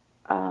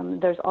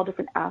there's all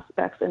different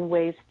aspects and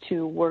ways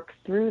to work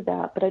through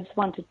that, but I just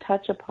wanted to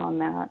touch upon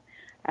that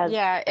as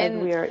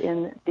we are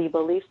in the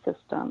belief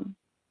system.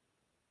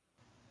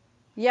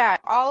 Yeah,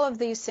 all of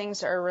these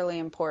things are really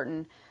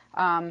important.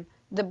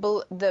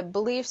 The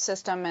belief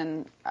system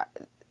and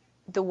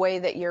the way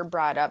that you're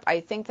brought up,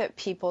 I think that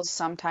people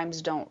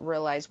sometimes don't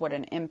realize what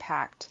an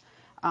impact.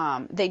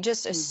 They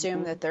just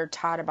assume that they're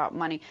taught about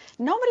money.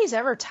 Nobody's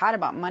ever taught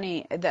about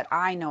money that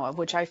I know of,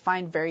 which I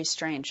find very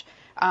strange.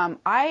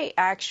 I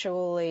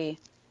actually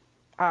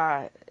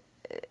taught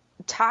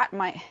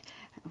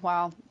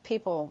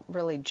people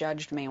really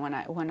judged me when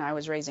I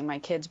was raising my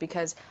kids,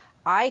 because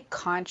I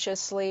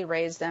consciously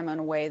raised them in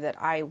a way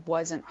that I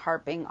wasn't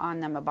harping on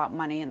them about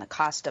money and the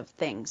cost of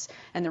things.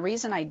 And the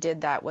reason I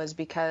did that was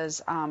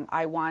because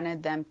I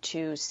wanted them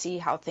to see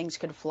how things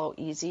could flow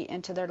easy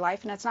into their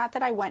life. And it's not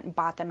that I went and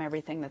bought them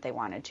everything that they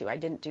wanted to. I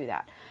didn't do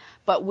that.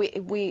 But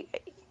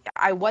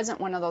I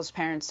wasn't one of those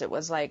parents that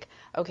was like,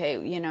 okay,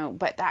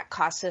 but that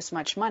costs this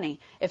much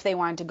money. If they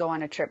wanted to go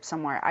on a trip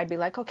somewhere, I'd be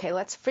like, okay,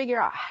 let's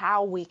figure out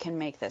how we can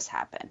make this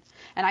happen.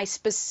 And I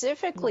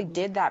specifically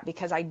did that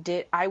because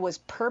I was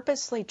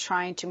purposely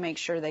trying to make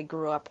sure they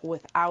grew up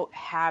without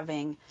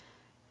having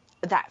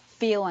that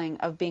feeling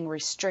of being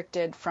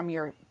restricted from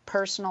your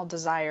personal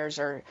desires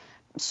or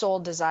soul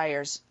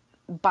desires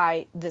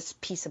by this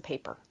piece of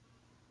paper.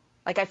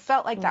 Like, I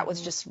felt like that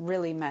was just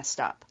really messed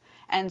up.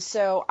 And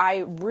so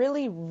I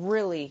really,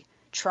 really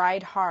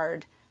tried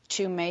hard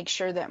to make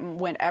sure that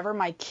whenever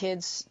my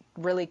kids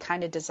really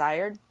kind of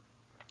desired,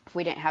 if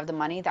we didn't have the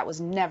money, that was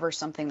never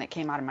something that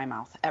came out of my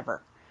mouth,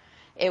 ever.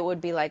 It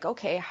would be like,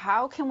 okay,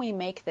 how can we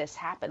make this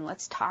happen?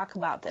 Let's talk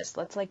about this.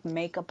 Let's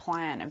make a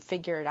plan and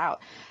figure it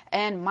out.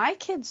 And my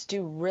kids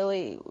do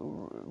really,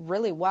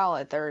 really well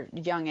at their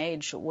young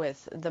age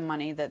with the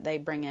money that they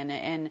bring in.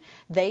 And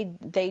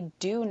they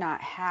do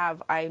not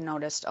have, I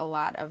noticed, a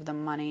lot of the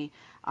money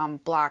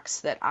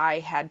blocks that I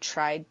had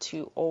tried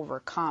to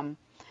overcome.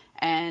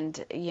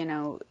 And,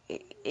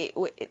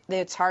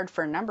 it's hard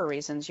for a number of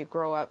reasons. You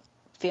grow up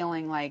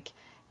feeling like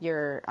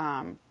you're,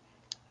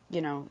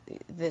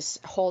 this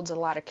holds a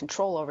lot of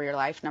control over your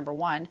life, number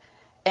one,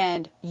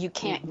 and you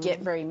can't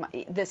get very much.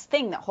 This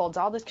thing that holds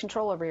all this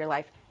control over your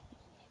life,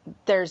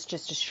 there's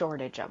just a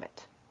shortage of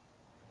it.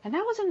 And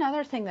that was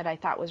another thing that I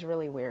thought was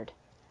really weird.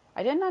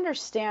 I didn't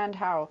understand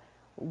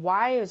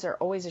why is there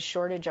always a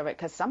shortage of it?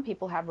 Because some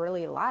people have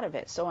really a lot of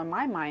it. So in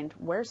my mind,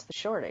 where's the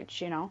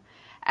shortage,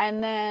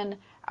 And then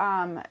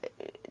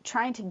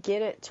trying to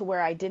get it to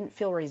where I didn't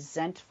feel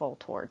resentful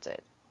towards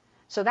it.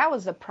 So that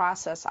was the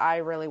process I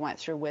really went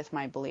through with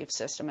my belief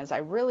system, is I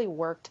really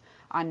worked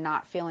on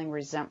not feeling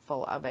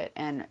resentful of it,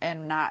 and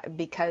not,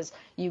 because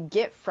you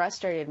get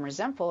frustrated and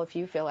resentful if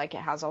you feel like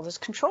it has all this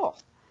control.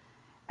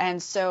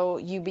 And so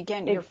you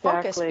begin, your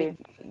focus,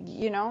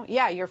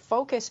 your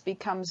focus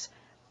becomes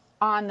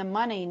on the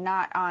money,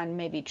 not on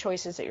maybe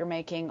choices that you're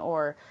making,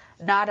 or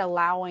not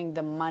allowing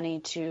the money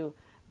to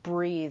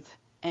breathe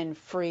in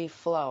free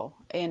flow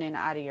in and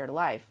out of your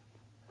life.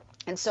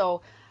 And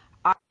so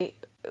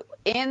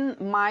in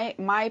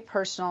my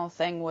personal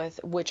thing with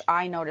which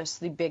I noticed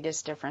the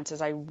biggest difference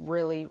is I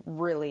really,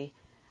 really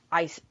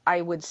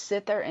I would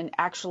sit there and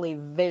actually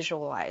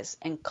visualize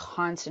and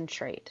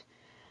concentrate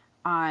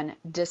on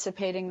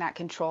dissipating that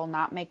control,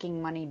 not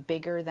making money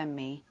bigger than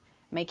me,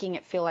 making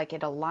it feel like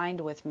it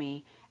aligned with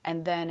me,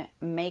 and then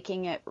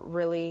making it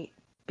really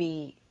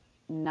be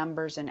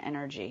numbers and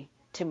energy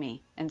to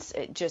me, and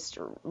it just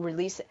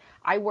release it.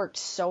 I worked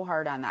so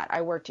hard on that.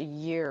 I worked a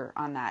year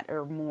on that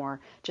or more,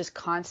 just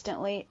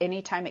constantly.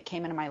 Anytime it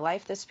came into my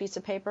life, this piece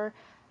of paper,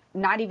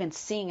 not even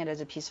seeing it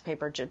as a piece of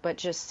paper, but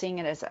just seeing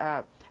it as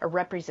a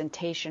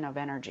representation of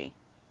energy.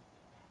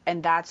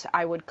 And that's,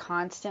 I would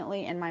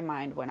constantly in my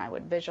mind, when I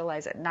would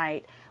visualize at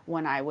night,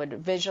 when I would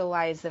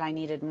visualize that I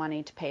needed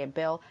money to pay a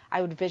bill,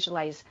 I would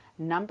visualize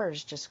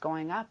numbers just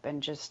going up,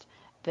 and just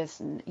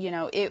this,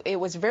 it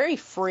was very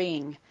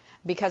freeing,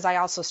 because I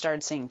also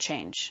started seeing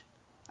change.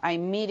 I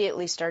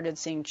immediately started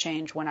seeing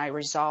change when I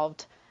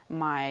resolved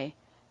my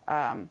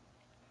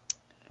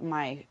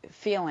my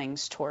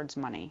feelings towards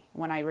money,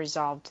 when I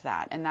resolved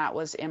that, and that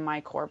was in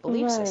my core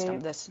belief system.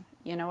 This,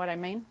 you know what I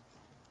mean?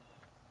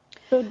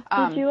 So did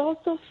you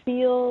also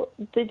feel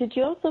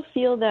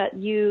that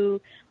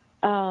you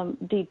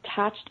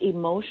detached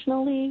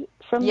emotionally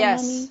from the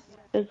money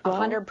as well?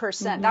 100%.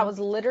 Mm-hmm. That was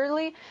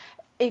literally,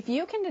 if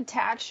you can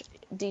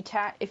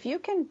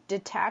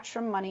detach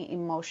from money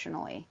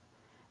emotionally,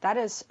 that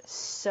is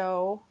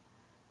so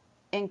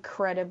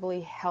incredibly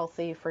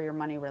healthy for your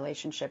money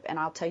relationship. And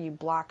I'll tell you,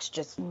 blocks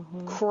just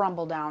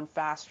crumble down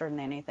faster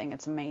than anything.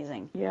 It's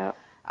amazing. Yeah.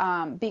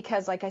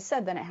 Because like I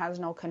said, then it has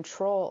no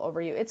control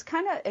over you. It's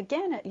kind of,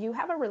 again, you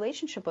have a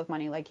relationship with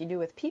money like you do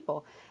with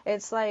people.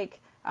 It's like,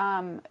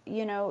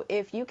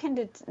 if you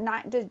can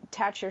not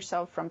detach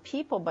yourself from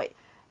people, but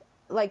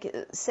like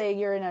say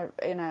you're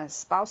in a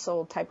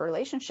spousal type of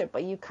relationship,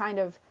 but you kind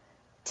of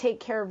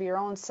take care of your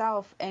own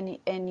self, and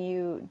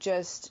you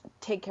just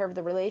take care of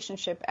the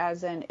relationship,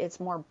 as in it's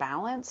more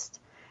balanced,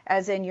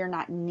 as in you're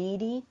not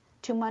needy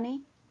to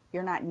money,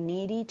 you're not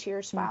needy to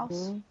your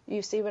spouse.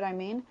 You see what I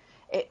mean?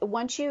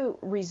 Once you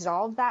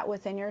resolve that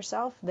within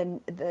yourself,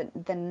 the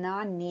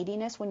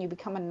non-neediness, when you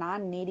become a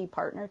non-needy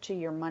partner to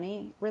your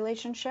money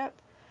relationship,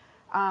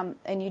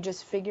 and you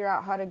just figure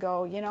out how to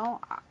go,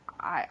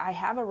 I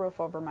have a roof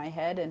over my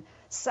head, and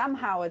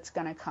somehow it's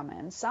going to come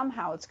in,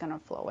 somehow it's going to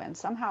flow in,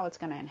 somehow it's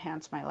going to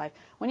enhance my life.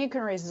 When you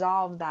can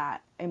resolve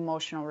that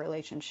emotional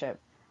relationship,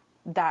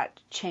 that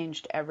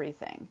changed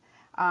everything.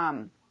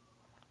 And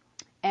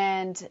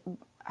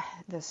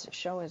this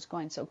show is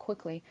going so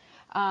quickly.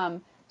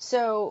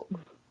 So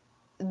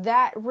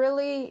that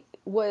really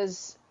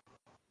was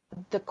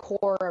the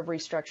core of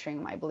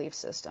restructuring my belief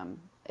system,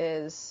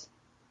 is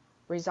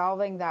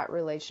resolving that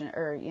relation,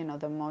 or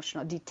the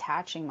emotional,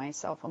 detaching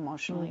myself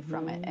emotionally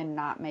from it, and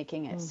not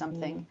making it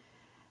something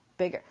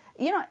bigger.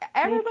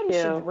 Everybody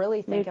should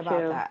really think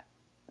about that.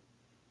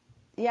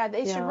 Yeah,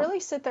 they should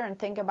really sit there and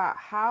think about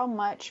how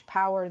much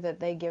power that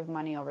they give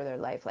money over their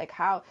life. Like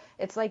how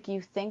it's like you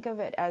think of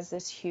it as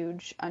this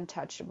huge,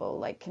 untouchable,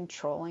 like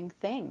controlling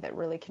thing that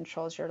really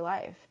controls your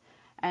life.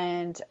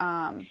 And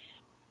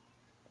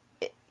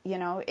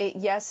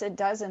yes, it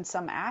does in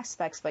some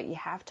aspects, but you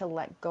have to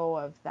let go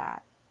of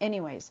that.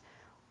 Anyways,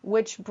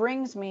 which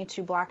brings me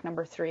to block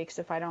number 3, because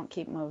if I don't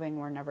keep moving,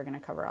 we're never going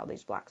to cover all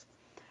these blocks,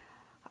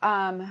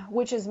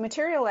 which is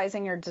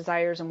materializing your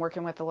desires and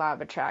working with the law of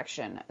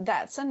attraction.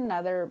 That's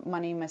another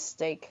money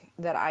mistake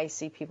that I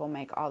see people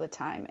make all the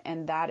time,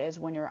 and that is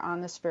when you're on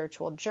the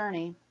spiritual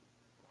journey,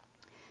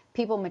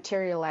 people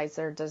materialize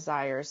their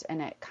desires, and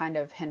it kind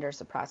of hinders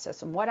the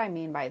process. And what I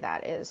mean by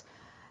that is,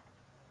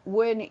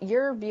 when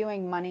you're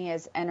viewing money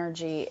as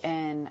energy,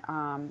 and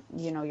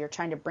you're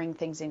trying to bring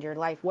things into your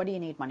life, what do you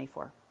need money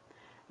for?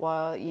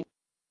 Well, you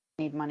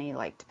need money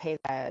like to pay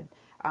the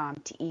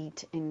to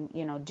eat,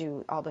 and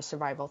do all the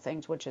survival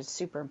things, which is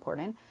super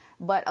important.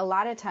 But a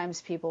lot of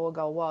times people will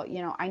go, well,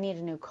 I need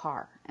a new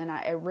car, and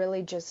I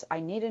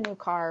need a new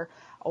car,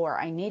 or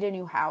I need a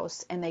new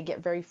house, and they get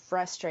very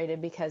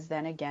frustrated, because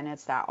then again,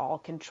 it's that all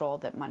control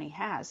that money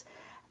has.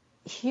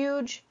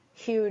 Huge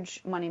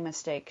money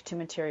mistake to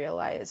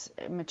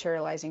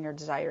materializing your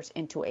desires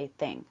into a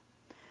thing.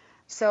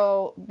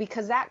 So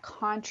because that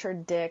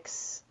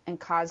contradicts and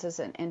causes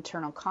an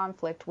internal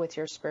conflict with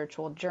your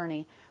spiritual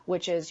journey,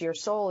 which is your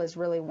soul is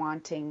really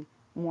wanting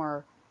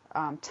more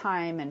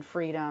time and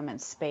freedom and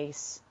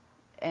space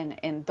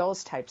and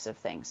those types of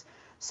things.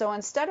 So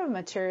instead of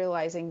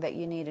materializing that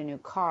you need a new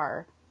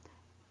car,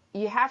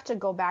 you have to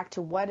go back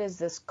to, what is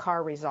this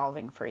car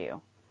resolving for you?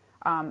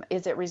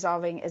 Is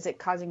it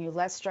causing you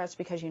less stress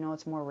because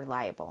it's more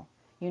reliable?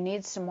 You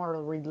need some more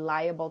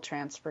reliable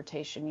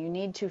transportation. You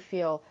need to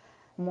feel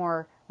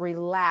more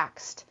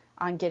relaxed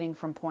on getting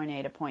from point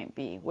A to point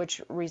B,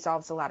 which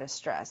resolves a lot of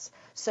stress.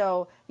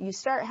 So you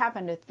start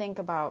having to think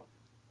about,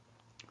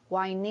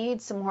 well, I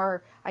need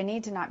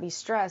to not be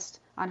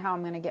stressed on how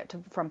I'm going to get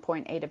from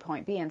point A to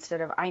point B,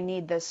 instead of I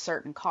need this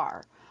certain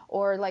car.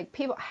 Or like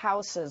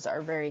houses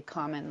are very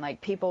common. Like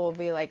people will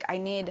be like, I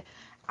need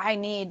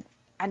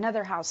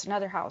another house,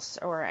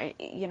 or I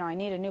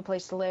need a new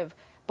place to live.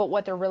 But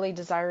what they're really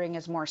desiring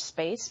is more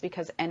space,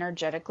 because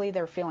energetically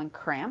they're feeling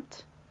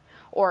cramped.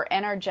 or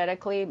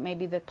energetically,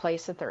 maybe the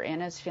place that they're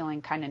in is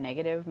feeling kind of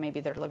negative.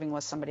 Maybe they're living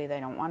with somebody they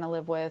don't want to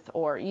live with,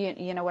 or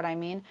you know what I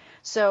mean?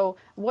 So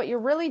what you're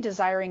really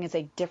desiring is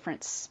a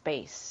different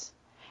space.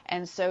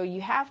 And so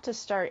you have to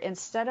start,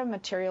 instead of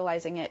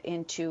materializing it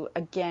into,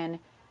 again,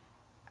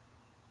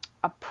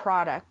 a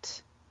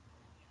product,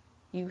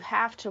 you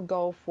have to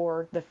go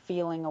for the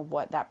feeling of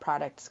what that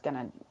product's going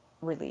to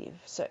relieve.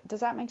 So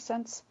does that make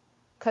sense?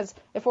 Because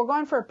if we're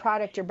going for a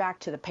product, you're back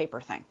to the paper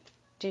thing.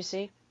 Do you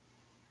see?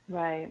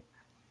 Right.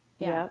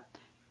 Yeah.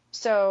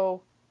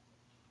 So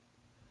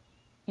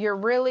you're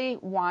really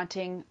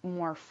wanting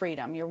more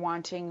freedom. You're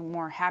wanting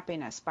more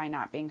happiness by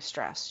not being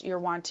stressed. You're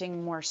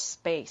wanting more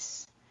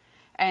space.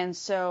 And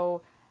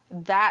so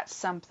that's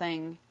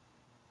something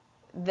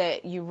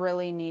that you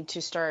really need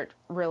to start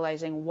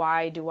realizing.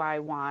 Why do I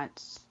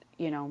want,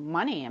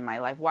 money in my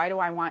life? Why do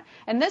I want,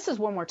 and this is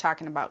when we're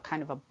talking about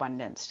kind of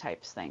abundance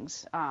types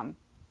things,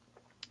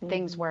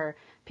 things where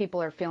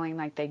people are feeling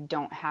like they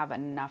don't have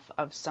enough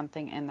of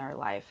something in their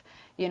life.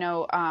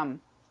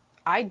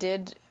 I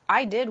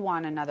did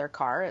want another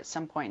car at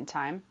some point in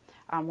time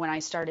when I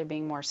started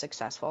being more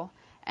successful.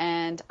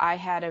 And I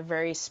had a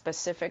very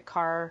specific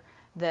car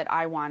that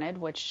I wanted,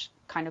 which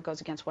kind of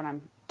goes against what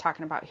I'm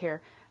talking about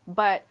here.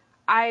 But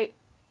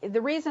the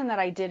reason that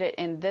I did it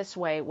in this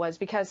way was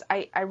because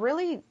I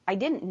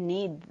didn't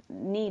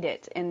need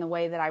it in the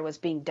way that I was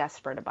being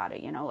desperate about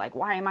it. Like,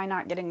 why am I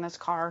not getting this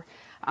car?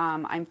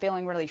 I'm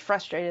feeling really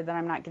frustrated that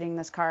I'm not getting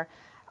this car.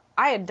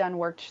 I had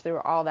worked through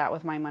all that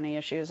with my money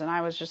issues, and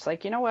I was just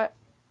like, you know what?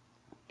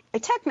 I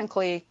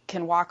technically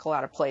can walk a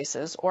lot of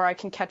places, or I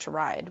can catch a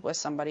ride with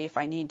somebody if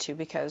I need to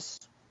because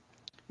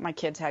my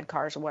kids had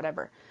cars or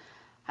whatever.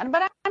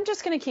 But I'm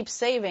just going to keep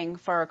saving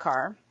for a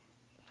car,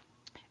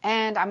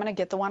 and I'm going to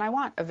get the one I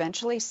want.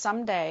 Eventually,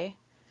 someday,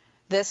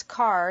 this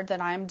car that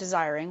I'm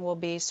desiring will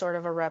be sort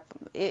of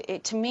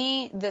to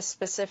me, this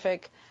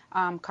specific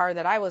car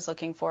that I was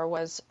looking for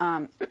was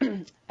an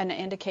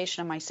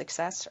indication of my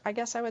success, I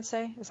guess I would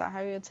say. Is that how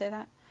you would say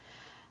that?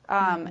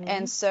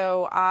 And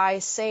so I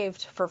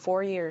saved for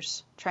 4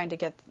 years trying to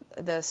get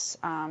this,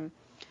 or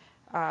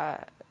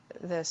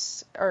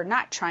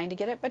not trying to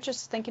get it, but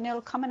just thinking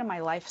it'll come into my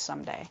life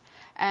someday.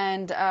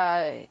 And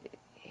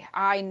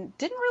I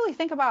didn't really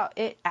think about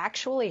it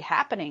actually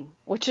happening,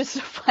 which is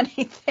a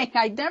funny thing.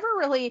 I never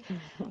really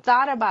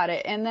thought about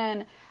it. And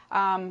then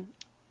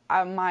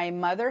my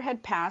mother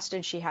had passed,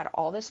 and she had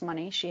all this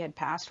money she had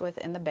passed with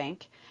in the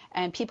bank.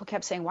 And people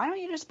kept saying, why don't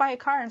you just buy a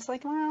car? And it's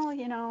like, well,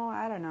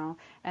 I don't know.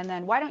 And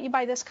then, why don't you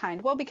buy this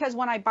kind? Well, because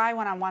when I buy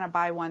one, I want to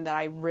buy one that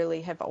I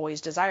really have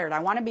always desired. I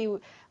want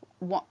to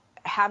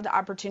have the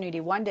opportunity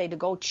one day to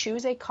go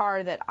choose a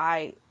car that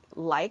I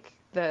like,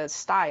 the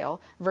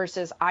style,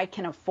 versus I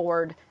can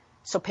afford,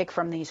 so pick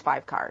from these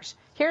 5 cars.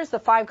 Here's the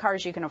 5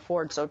 cars you can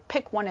afford, so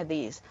pick one of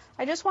these.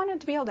 I just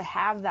wanted to be able to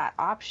have that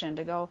option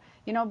to go,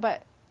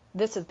 but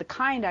this is the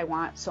kind I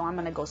want, so I'm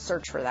going to go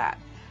search for that.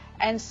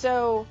 And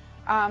so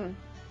I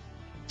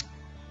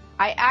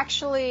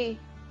actually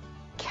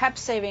kept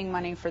saving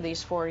money for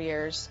these 4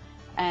 years,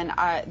 and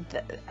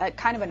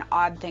kind of an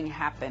odd thing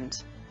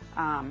happened.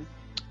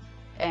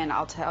 And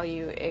I'll tell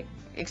you,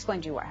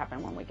 explain to you what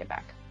happened when we get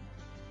back.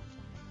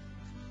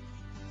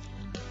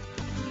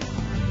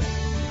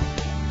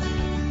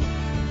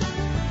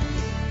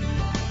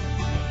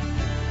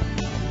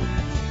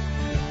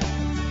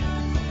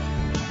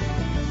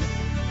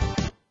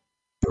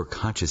 Your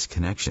conscious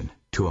connection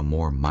to a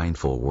more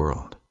mindful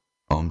world.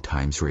 Om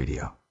Times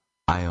Radio.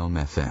 IOM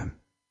FM.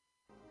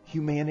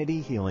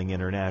 Humanity Healing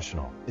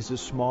International is a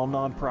small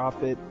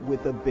nonprofit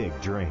with a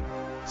big dream.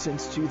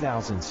 Since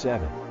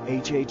 2007,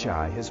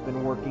 HHI has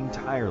been working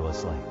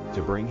tirelessly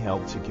to bring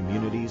help to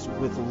communities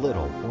with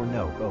little or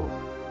no hope.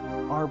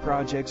 Our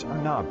projects are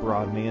not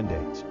broad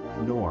mandates,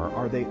 nor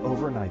are they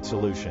overnight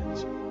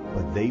solutions,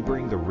 but they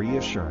bring the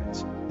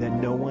reassurance that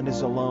no one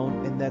is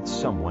alone and that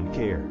someone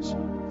cares.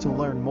 To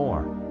learn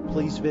more,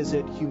 please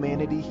visit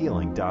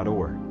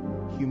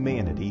humanityhealing.org.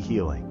 Humanity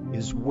Healing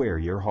is where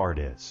your heart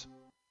is.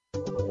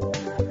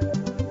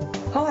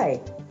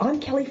 Hi, I'm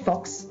Kelly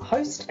Fox,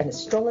 host and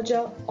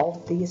astrologer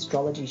of The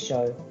Astrology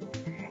Show.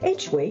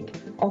 Each week,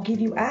 I'll give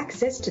you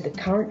access to the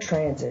current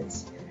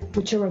transits,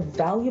 which are a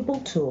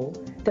valuable tool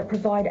that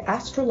provide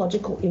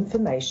astrological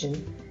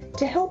information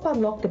to help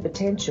unlock the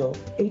potential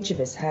each of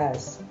us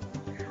has.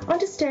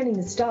 Understanding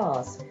the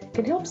stars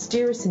can help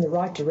steer us in the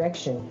right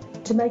direction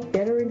to make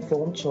better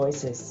informed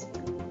choices.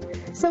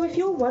 So if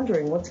you're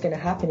wondering what's going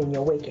to happen in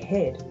your week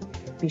ahead,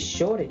 be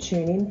sure to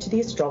tune in to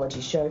The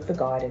Astrology Show for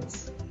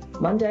guidance.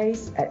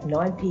 Mondays at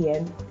 9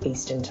 p.m.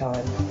 Eastern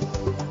Time.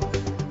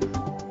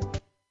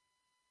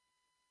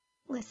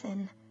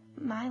 Listen,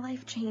 my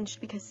life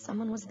changed because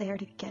someone was there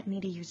to get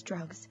me to use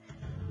drugs.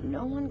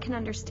 No one can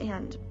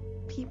understand.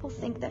 People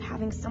think that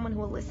having someone who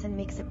will listen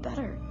makes it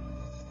better.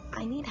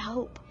 I need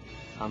help.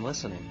 I'm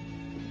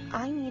listening.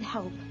 I need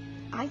help.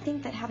 I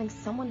think that having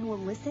someone who will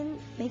listen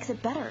makes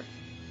it better.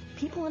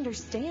 People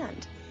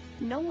understand.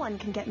 No one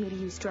can get me to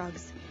use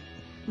drugs.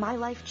 My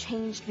life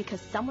changed because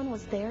someone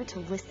was there to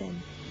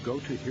listen. Go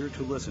to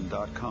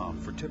heretolisten.com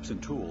for tips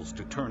and tools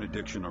to turn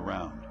addiction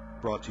around.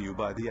 Brought to you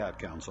by the Ad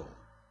Council.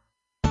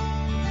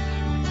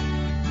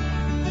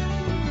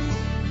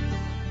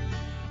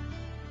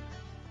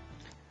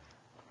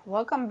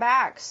 Welcome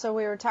back. So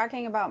we were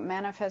talking about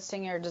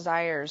manifesting your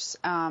desires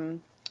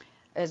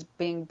as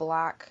being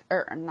block,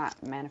 or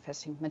not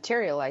manifesting,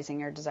 materializing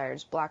your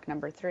desires, block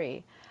number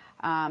 3.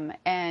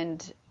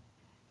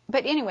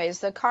 But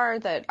anyways, the car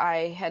that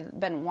I had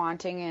been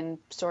wanting and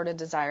sort of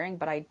desiring,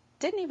 but I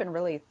didn't even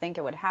really think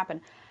it would happen.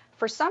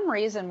 For some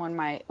reason, when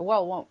my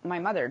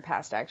mother had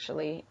passed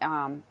actually,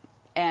 and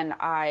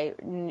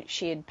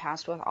she had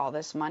passed with all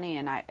this money,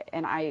 and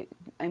I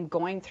am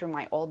going through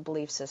my old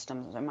belief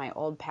systems and my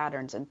old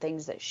patterns and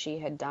things that she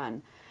had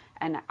done,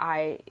 and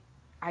I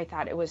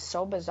thought it was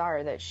so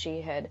bizarre that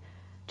she had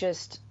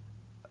just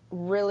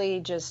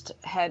really just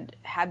had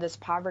this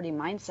poverty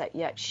mindset,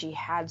 yet she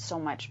had so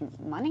much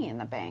money in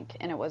the bank,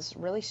 and it was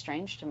really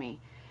strange to me.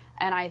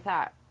 And I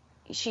thought,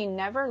 she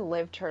never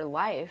lived her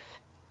life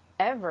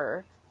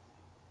ever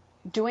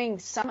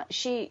doing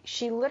she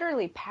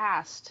literally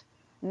passed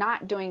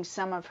not doing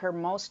some of her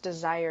most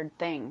desired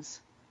things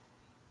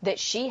that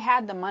she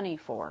had the money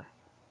for,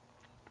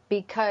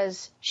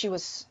 because she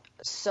was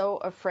so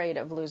afraid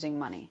of losing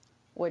money,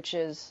 which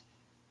is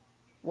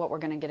what we're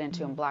going to get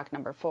into in block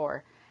number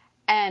 4.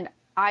 And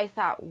I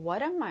thought,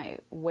 what am I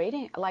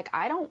waiting? Like,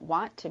 I don't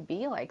want to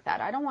be like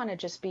that. I don't want to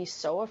just be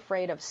so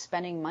afraid of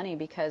spending money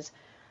because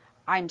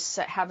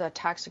have a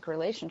toxic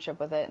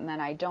relationship with it, and then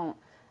I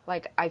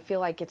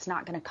feel like it's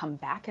not going to come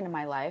back into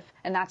my life.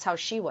 And that's how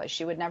she was.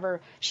 She didn't ever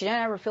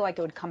feel like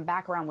it would come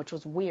back around, which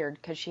was weird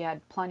because she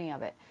had plenty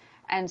of it.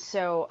 And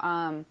so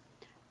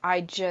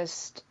I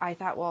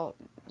thought, well,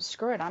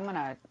 screw it. I'm going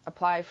to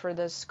apply for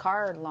this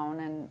car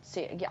loan and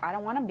see. I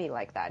don't want to be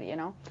like that, you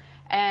know.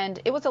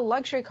 And it was a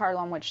luxury car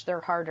loan, which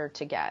they're harder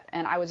to get.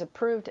 And I was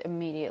approved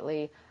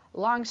immediately.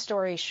 Long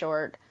story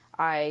short,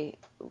 I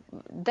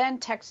then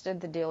texted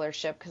the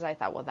dealership because I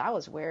thought, well, that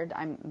was weird.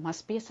 I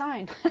must be a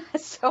sign.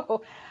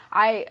 So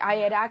I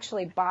had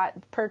actually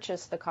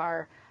purchased the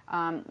car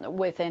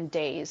within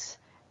days.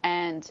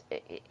 And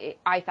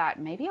I thought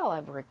maybe I'll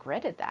have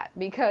regretted that,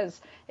 because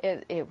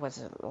it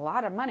was a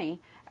lot of money.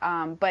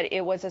 But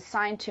it was a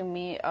sign to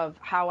me of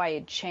how I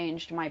had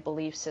changed my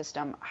belief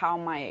system, how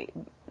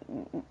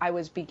I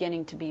was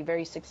beginning to be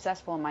very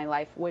successful in my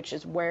life, which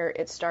is where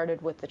it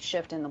started with the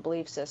shift in the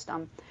belief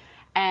system.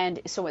 And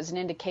so it was an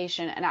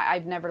indication, and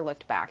I've never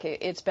looked back.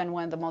 It's been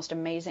one of the most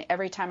amazing.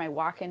 Every time I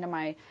walk into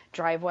my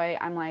driveway,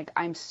 I'm like,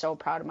 I'm so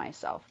proud of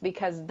myself,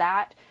 because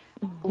that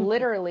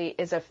literally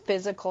is a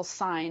physical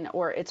sign,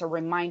 or it's a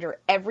reminder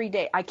every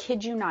day. I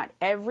kid you not,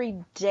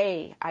 every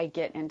day I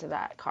get into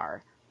that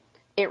car,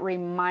 it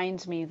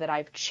reminds me that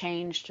I've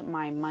changed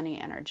my money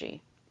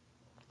energy.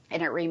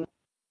 And it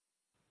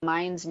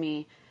reminds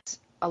me it's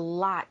a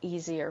lot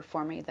easier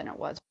for me than it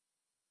was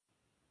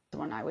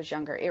when I was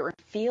younger. It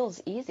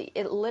feels easy.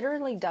 It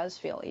literally does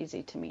feel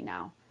easy to me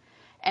now.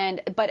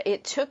 But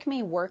it took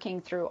me working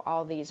through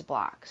all these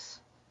blocks,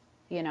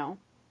 you know.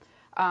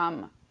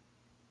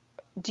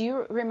 Do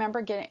you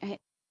remember but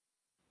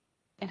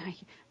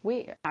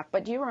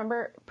do you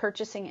remember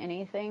purchasing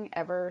anything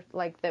ever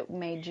like that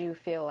made you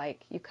feel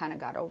like you kind of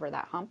got over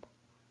that hump?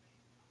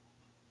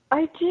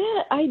 I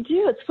do.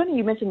 It's funny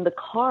you mentioned the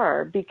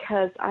car,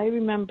 because I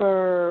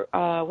remember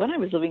when I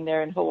was living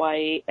there in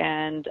Hawaii,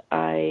 and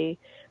I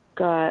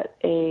got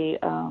I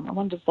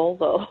wanted a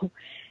Volvo,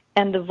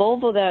 and the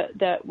Volvo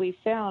that we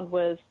found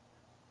was,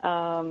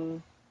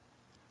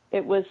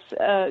 it was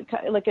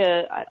like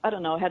I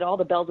don't know, it had all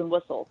the bells and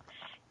whistles.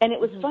 And it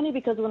was funny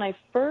because when I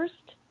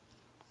first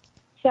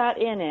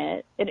sat in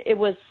it, it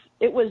was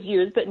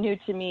used but new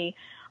to me.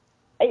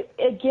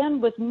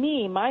 Again, with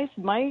me, my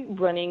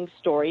running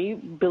story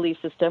belief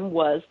system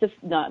was this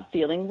not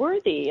feeling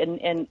worthy,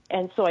 and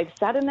so I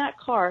sat in that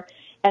car,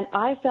 and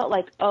I felt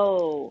like,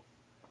 oh,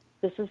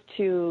 this is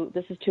too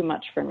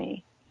much for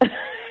me.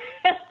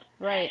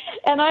 Right.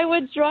 And I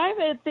would drive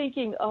it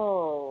thinking,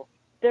 oh,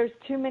 there's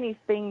too many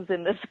things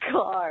in this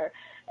car,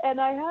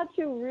 and I had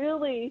to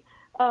really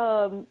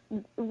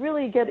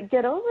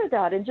get over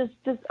that, and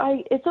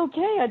it's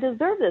okay. I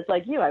deserve this.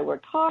 Like you, I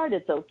worked hard.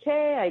 It's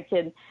okay. I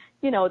can.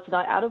 It's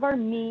not out of our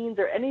means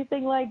or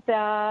anything like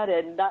that.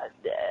 And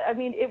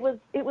it was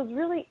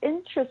really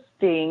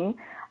interesting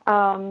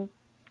how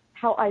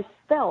I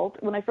felt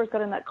when I first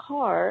got in that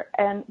car,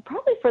 and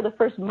probably for the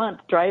first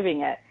month driving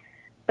it.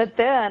 But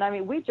then,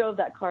 we drove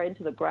that car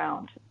into the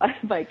ground.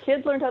 My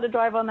kids learned how to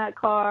drive on that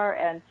car,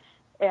 and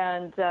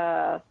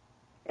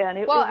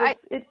it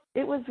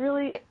was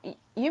really.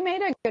 You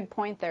made a good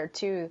point there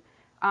too.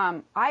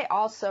 I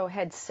also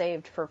had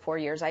saved for 4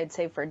 years. I had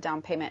saved for a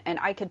down payment, and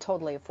I could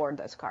totally afford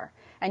this car,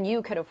 and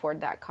you could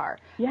afford that car.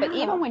 Yeah. But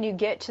even when you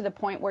get to the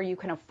point where you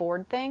can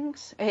afford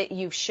things,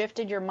 you've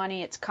shifted your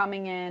money, it's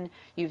coming in,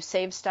 you've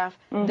saved stuff,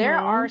 there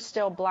are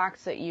still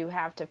blocks that you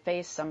have to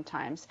face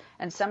sometimes,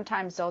 and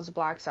sometimes those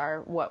blocks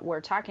are what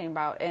we're talking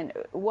about. And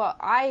well,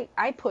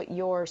 I put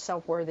your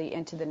self-worthy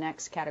into the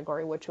next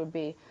category, which would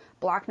be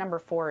block number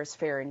 4 is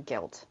fear and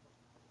guilt.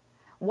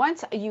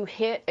 Once you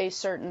hit a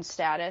certain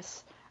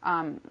status,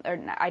 or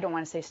I don't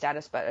want to say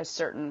status, but a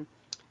certain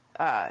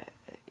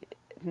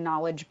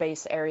knowledge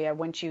base area,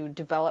 once you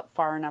develop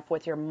far enough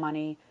with your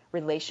money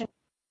relationship,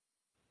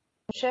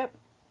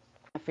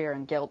 fear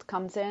and guilt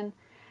comes in,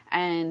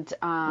 and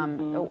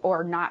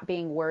or not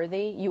being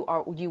worthy.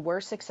 You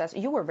were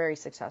successful. You were very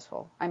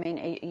successful. I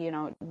mean, you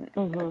know,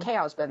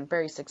 Kay's been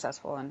very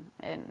successful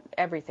in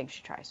everything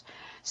she tries.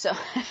 So,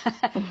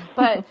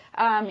 but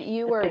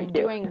you were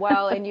doing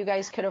well, and you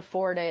guys could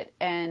afford it,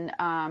 and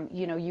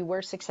you know, you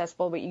were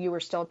successful, but you were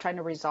still trying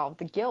to resolve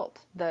the guilt,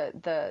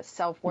 the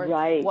self-worth.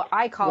 Right. What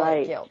I call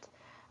it guilt.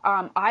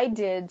 I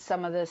did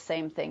some of the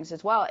same things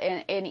as well.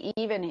 And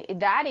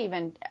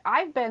even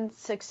I've been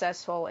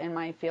successful in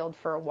my field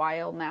for a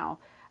while now.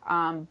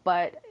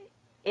 But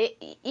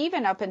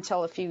even up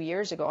until a few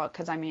years ago,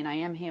 because I mean, I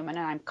am human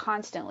and I'm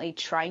constantly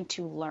trying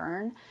to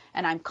learn,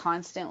 and I'm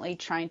constantly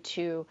trying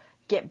to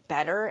get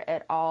better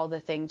at all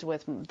the things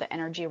with the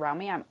energy around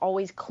me. I'm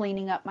always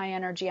cleaning up my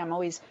energy. I'm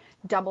always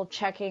double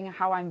checking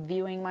how I'm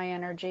viewing my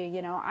energy.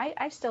 You know,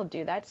 I still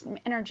do that. It's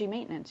energy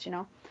maintenance, you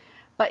know.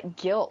 But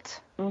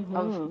guilt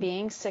of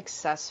being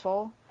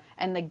successful,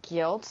 and the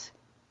guilt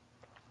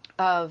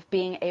of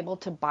being able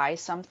to buy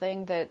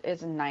something that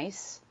is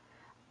nice.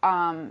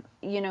 You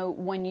know,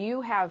 when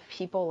you have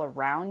people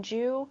around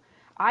you,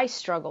 I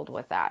struggled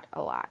with that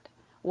a lot.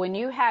 When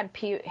you have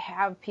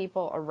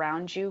people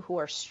around you who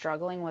are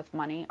struggling with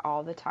money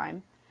all the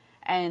time,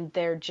 and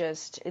they're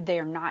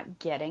not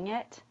getting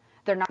it.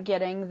 They're not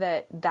getting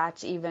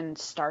that's even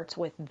starts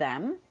with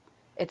them.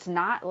 It's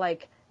not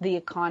like the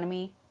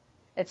economy.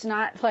 It's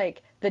not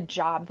like the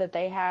job that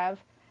they have.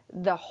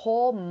 The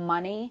whole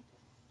money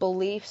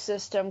belief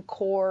system,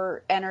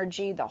 core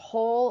energy, the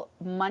whole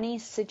money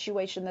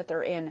situation that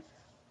they're in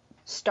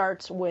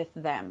starts with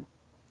them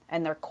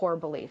and their core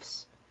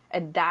beliefs.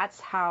 And that's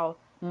how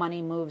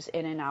money moves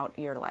in and out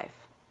your life.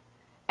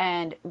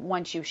 And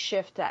once you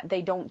shift that,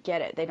 they don't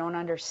get it. They don't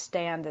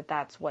understand that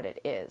that's what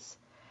it is.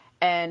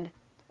 And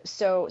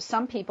so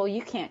some people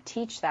you can't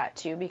teach that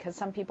to, because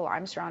some people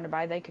I'm surrounded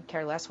by, they could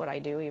care less what I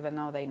do, even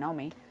though they know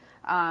me.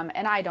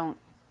 And I don't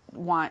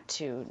want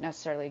to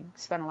necessarily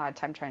spend a lot of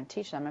time trying to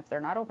teach them if they're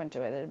not open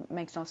to it. It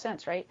makes no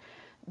sense, right?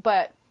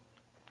 But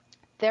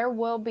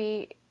there'll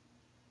be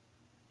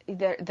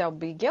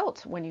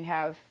guilt when you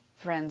have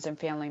friends and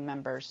family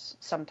members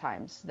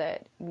sometimes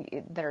that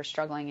are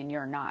struggling and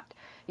you're not.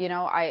 You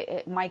know,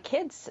 my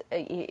kids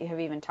have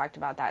even talked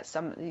about that.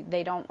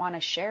 They don't want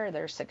to share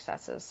their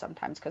successes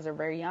sometimes because they're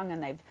very young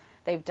and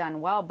they've done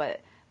well.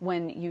 But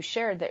when you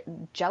share,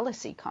 that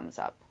jealousy comes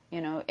up. You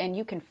know, and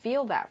you can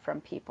feel that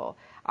from people.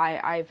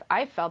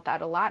 I've felt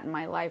that a lot in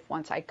my life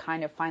once I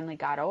kind of finally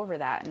got over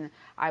that, and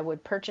I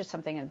would purchase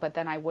something, but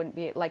then I wouldn't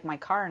be like my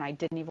car, and I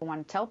didn't even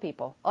want to tell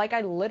people. Like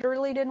I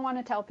literally didn't want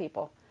to tell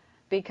people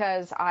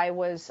because I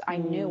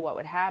knew what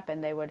would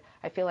happen.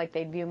 I feel like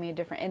they'd view me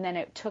different, and then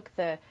it took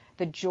the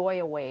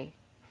joy away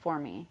for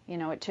me. You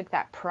know, it took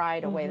that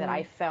pride away that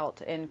I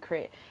felt in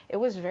create. It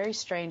was very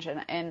strange,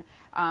 and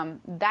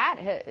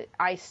that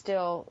I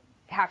still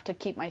have to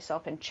keep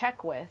myself in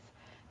check with.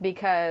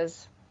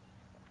 Because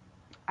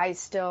I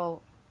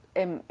still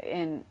am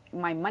in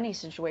my money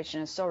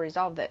situation is so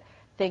resolved that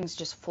things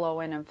just flow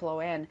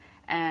in,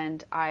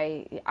 and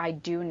I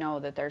do know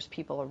that there's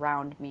people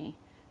around me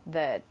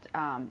that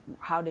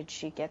how did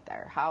she get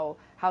there?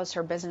 How's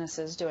her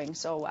businesses doing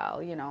so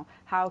well? You know,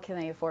 how can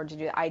they afford to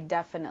do that? I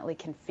definitely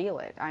can feel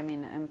it. I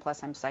mean, and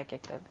plus I'm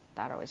psychic,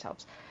 that always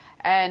helps.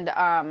 And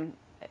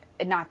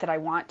not that I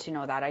want to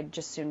know that, I'd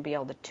just soon be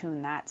able to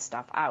tune that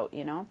stuff out,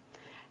 you know.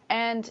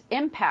 And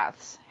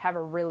empaths have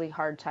a really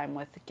hard time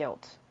with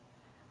guilt.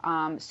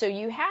 So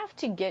you have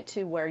to get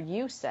to where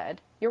you said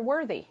you're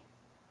worthy.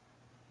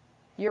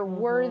 You're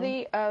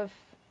worthy of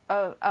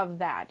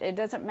that. It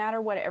doesn't matter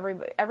what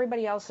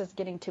everybody else is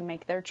getting to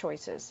make their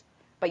choices,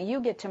 but you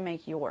get to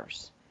make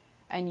yours,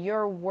 and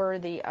you're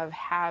worthy of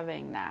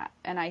having that.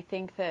 And I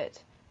think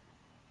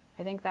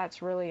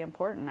that's really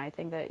important. I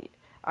think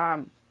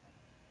that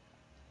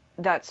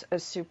that's a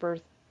super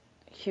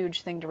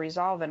huge thing to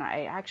resolve, and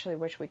I actually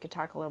wish we could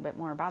talk a little bit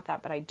more about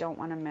that, but I don't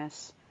want to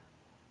miss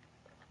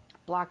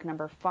block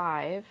number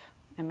 5,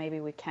 and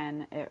maybe we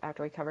can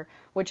after we cover,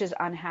 which is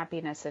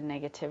unhappiness and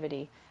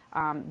negativity.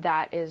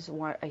 That is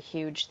a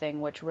huge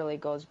thing, which really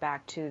goes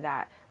back to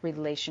that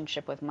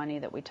relationship with money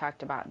that we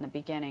talked about in the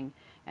beginning,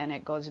 and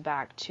it goes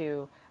back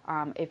to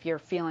if you're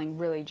feeling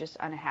really just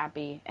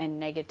unhappy and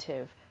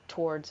negative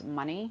towards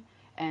money,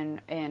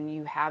 and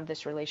you have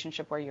this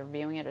relationship where you're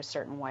viewing it a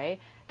certain way,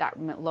 that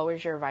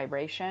lowers your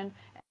vibration.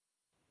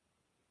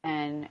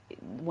 And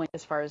when,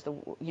 as far as the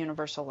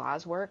universal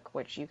laws work,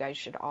 which you guys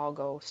should all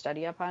go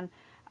study up on,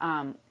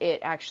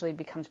 it actually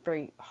becomes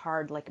very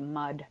hard, like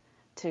mud,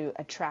 to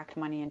attract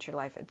money into your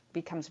life. It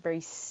becomes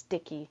very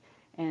sticky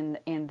in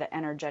the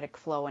energetic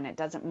flow, and it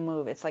doesn't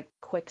move. It's like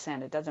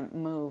quicksand. It doesn't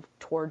move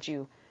towards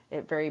you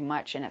very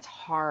much, and it's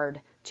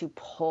hard to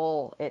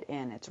pull it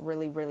in. It's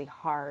really, really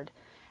hard.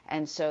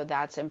 And so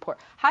that's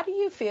important. How do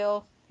you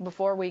feel,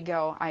 before we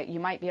go, you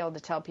might be able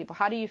to tell people,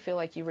 how do you feel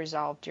like you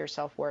resolved your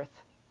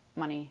self-worth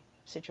money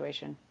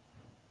situation?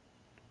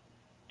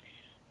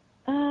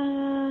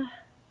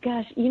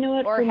 Gosh, you know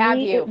what? Or for have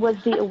me, you? It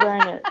was the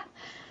awareness.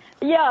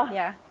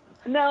 Yeah.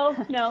 No.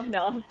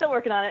 I'm still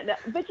working on it.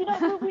 But you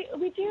know,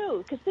 we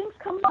do, because things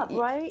come up,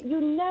 right?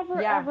 You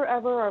never,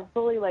 ever are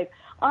fully like,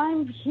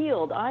 I'm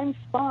healed, I'm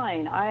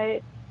fine.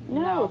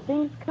 No,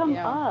 things come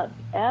up,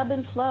 ebb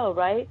and flow,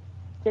 right?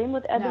 Same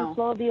with ebb and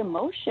flow of the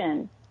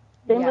emotion.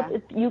 Same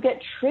with, you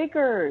get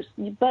triggers,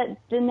 but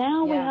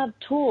now we have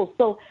tools.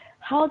 So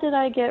how did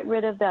I get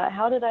rid of that?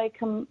 How did I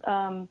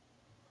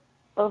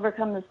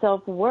overcome the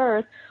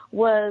self-worth?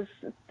 Was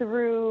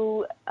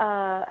through,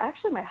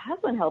 actually my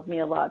husband helped me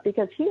a lot,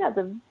 because he has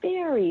a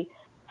very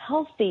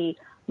healthy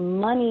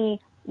money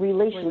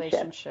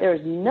relationship.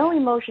 There's no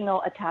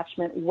emotional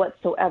attachment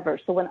whatsoever.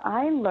 So when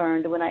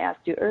I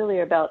asked you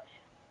earlier about,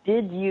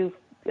 did you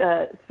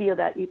feel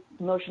that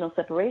emotional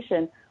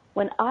separation,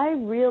 when I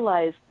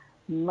realized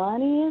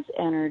money is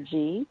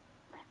energy,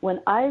 when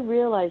I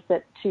realized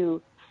that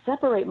to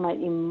separate my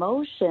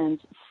emotions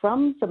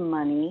from the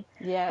money,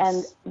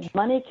 and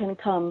money can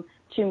come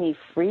to me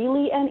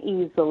freely and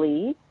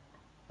easily,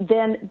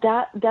 then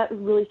that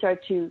really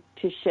started to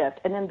shift.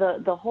 And then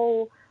the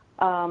whole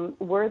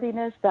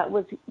worthiness, that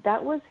was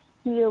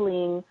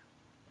healing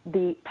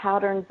the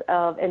patterns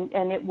of,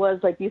 and it was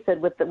like you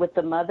said with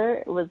the mother,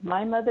 it was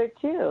my mother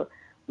too,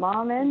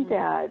 mom and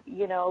dad,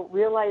 you know,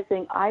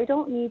 realizing I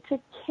don't need to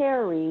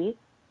carry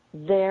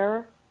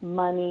their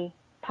money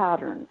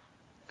patterns.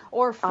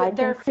 Or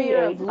their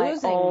fear of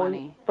losing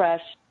money.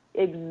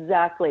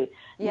 Exactly.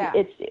 Yeah.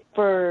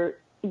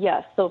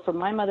 So for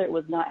my mother, it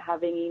was not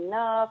having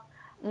enough,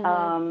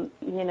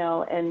 you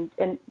know,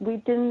 and we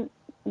didn't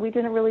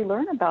really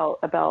learn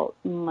about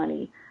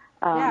money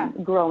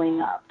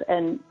growing up.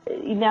 And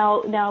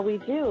now we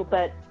do,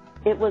 but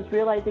it was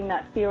realizing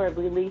that fear of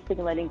releasing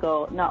and letting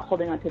go, not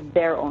holding on to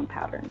their own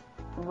patterns.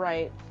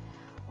 Right.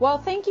 Well,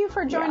 thank you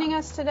for joining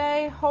us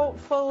today.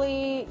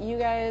 Hopefully you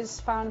guys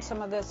found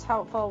some of this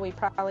helpful. We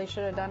probably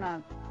should have done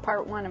a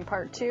part 1 and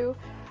part 2.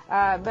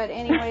 But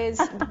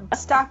anyways,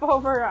 stop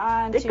over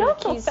on to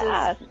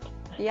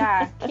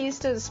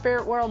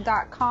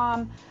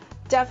keys-to-the-spirit-world.com.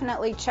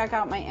 Definitely check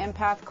out my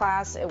empath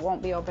class. It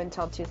won't be open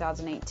until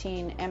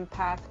 2018,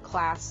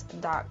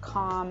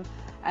 empathclass.com.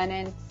 And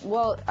then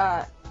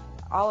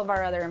all of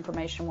our other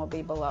information will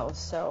be below.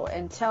 So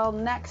until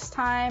next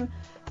time,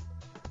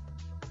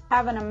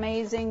 have an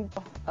amazing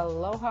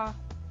aloha.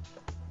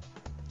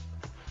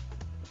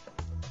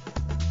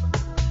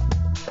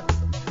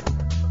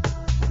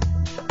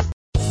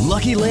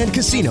 Lucky Land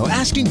Casino,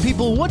 asking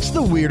people, what's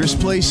the weirdest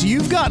place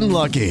you've gotten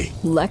lucky?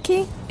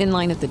 Lucky? In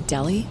line at the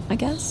deli, I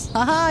guess?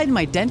 Aha, in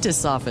my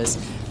dentist's office.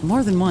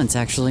 More than once,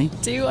 actually.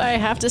 Do I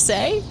have to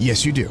say?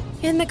 Yes, you do.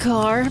 In the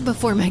car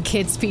before my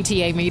kids'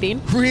 PTA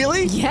meeting.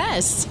 Really?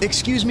 Yes.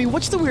 Excuse me,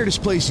 what's the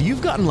weirdest place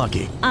you've gotten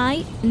lucky?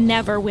 I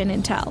never win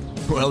and tell.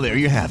 Well, there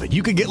you have it.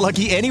 You can get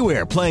lucky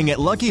anywhere, playing at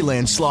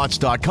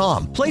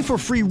LuckyLandSlots.com. Play for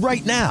free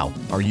right now.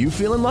 Are you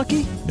feeling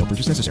lucky? No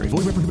purchase necessary.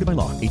 Void where prohibited by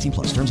law.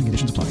 18+. Terms and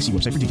conditions apply. See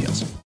website for details.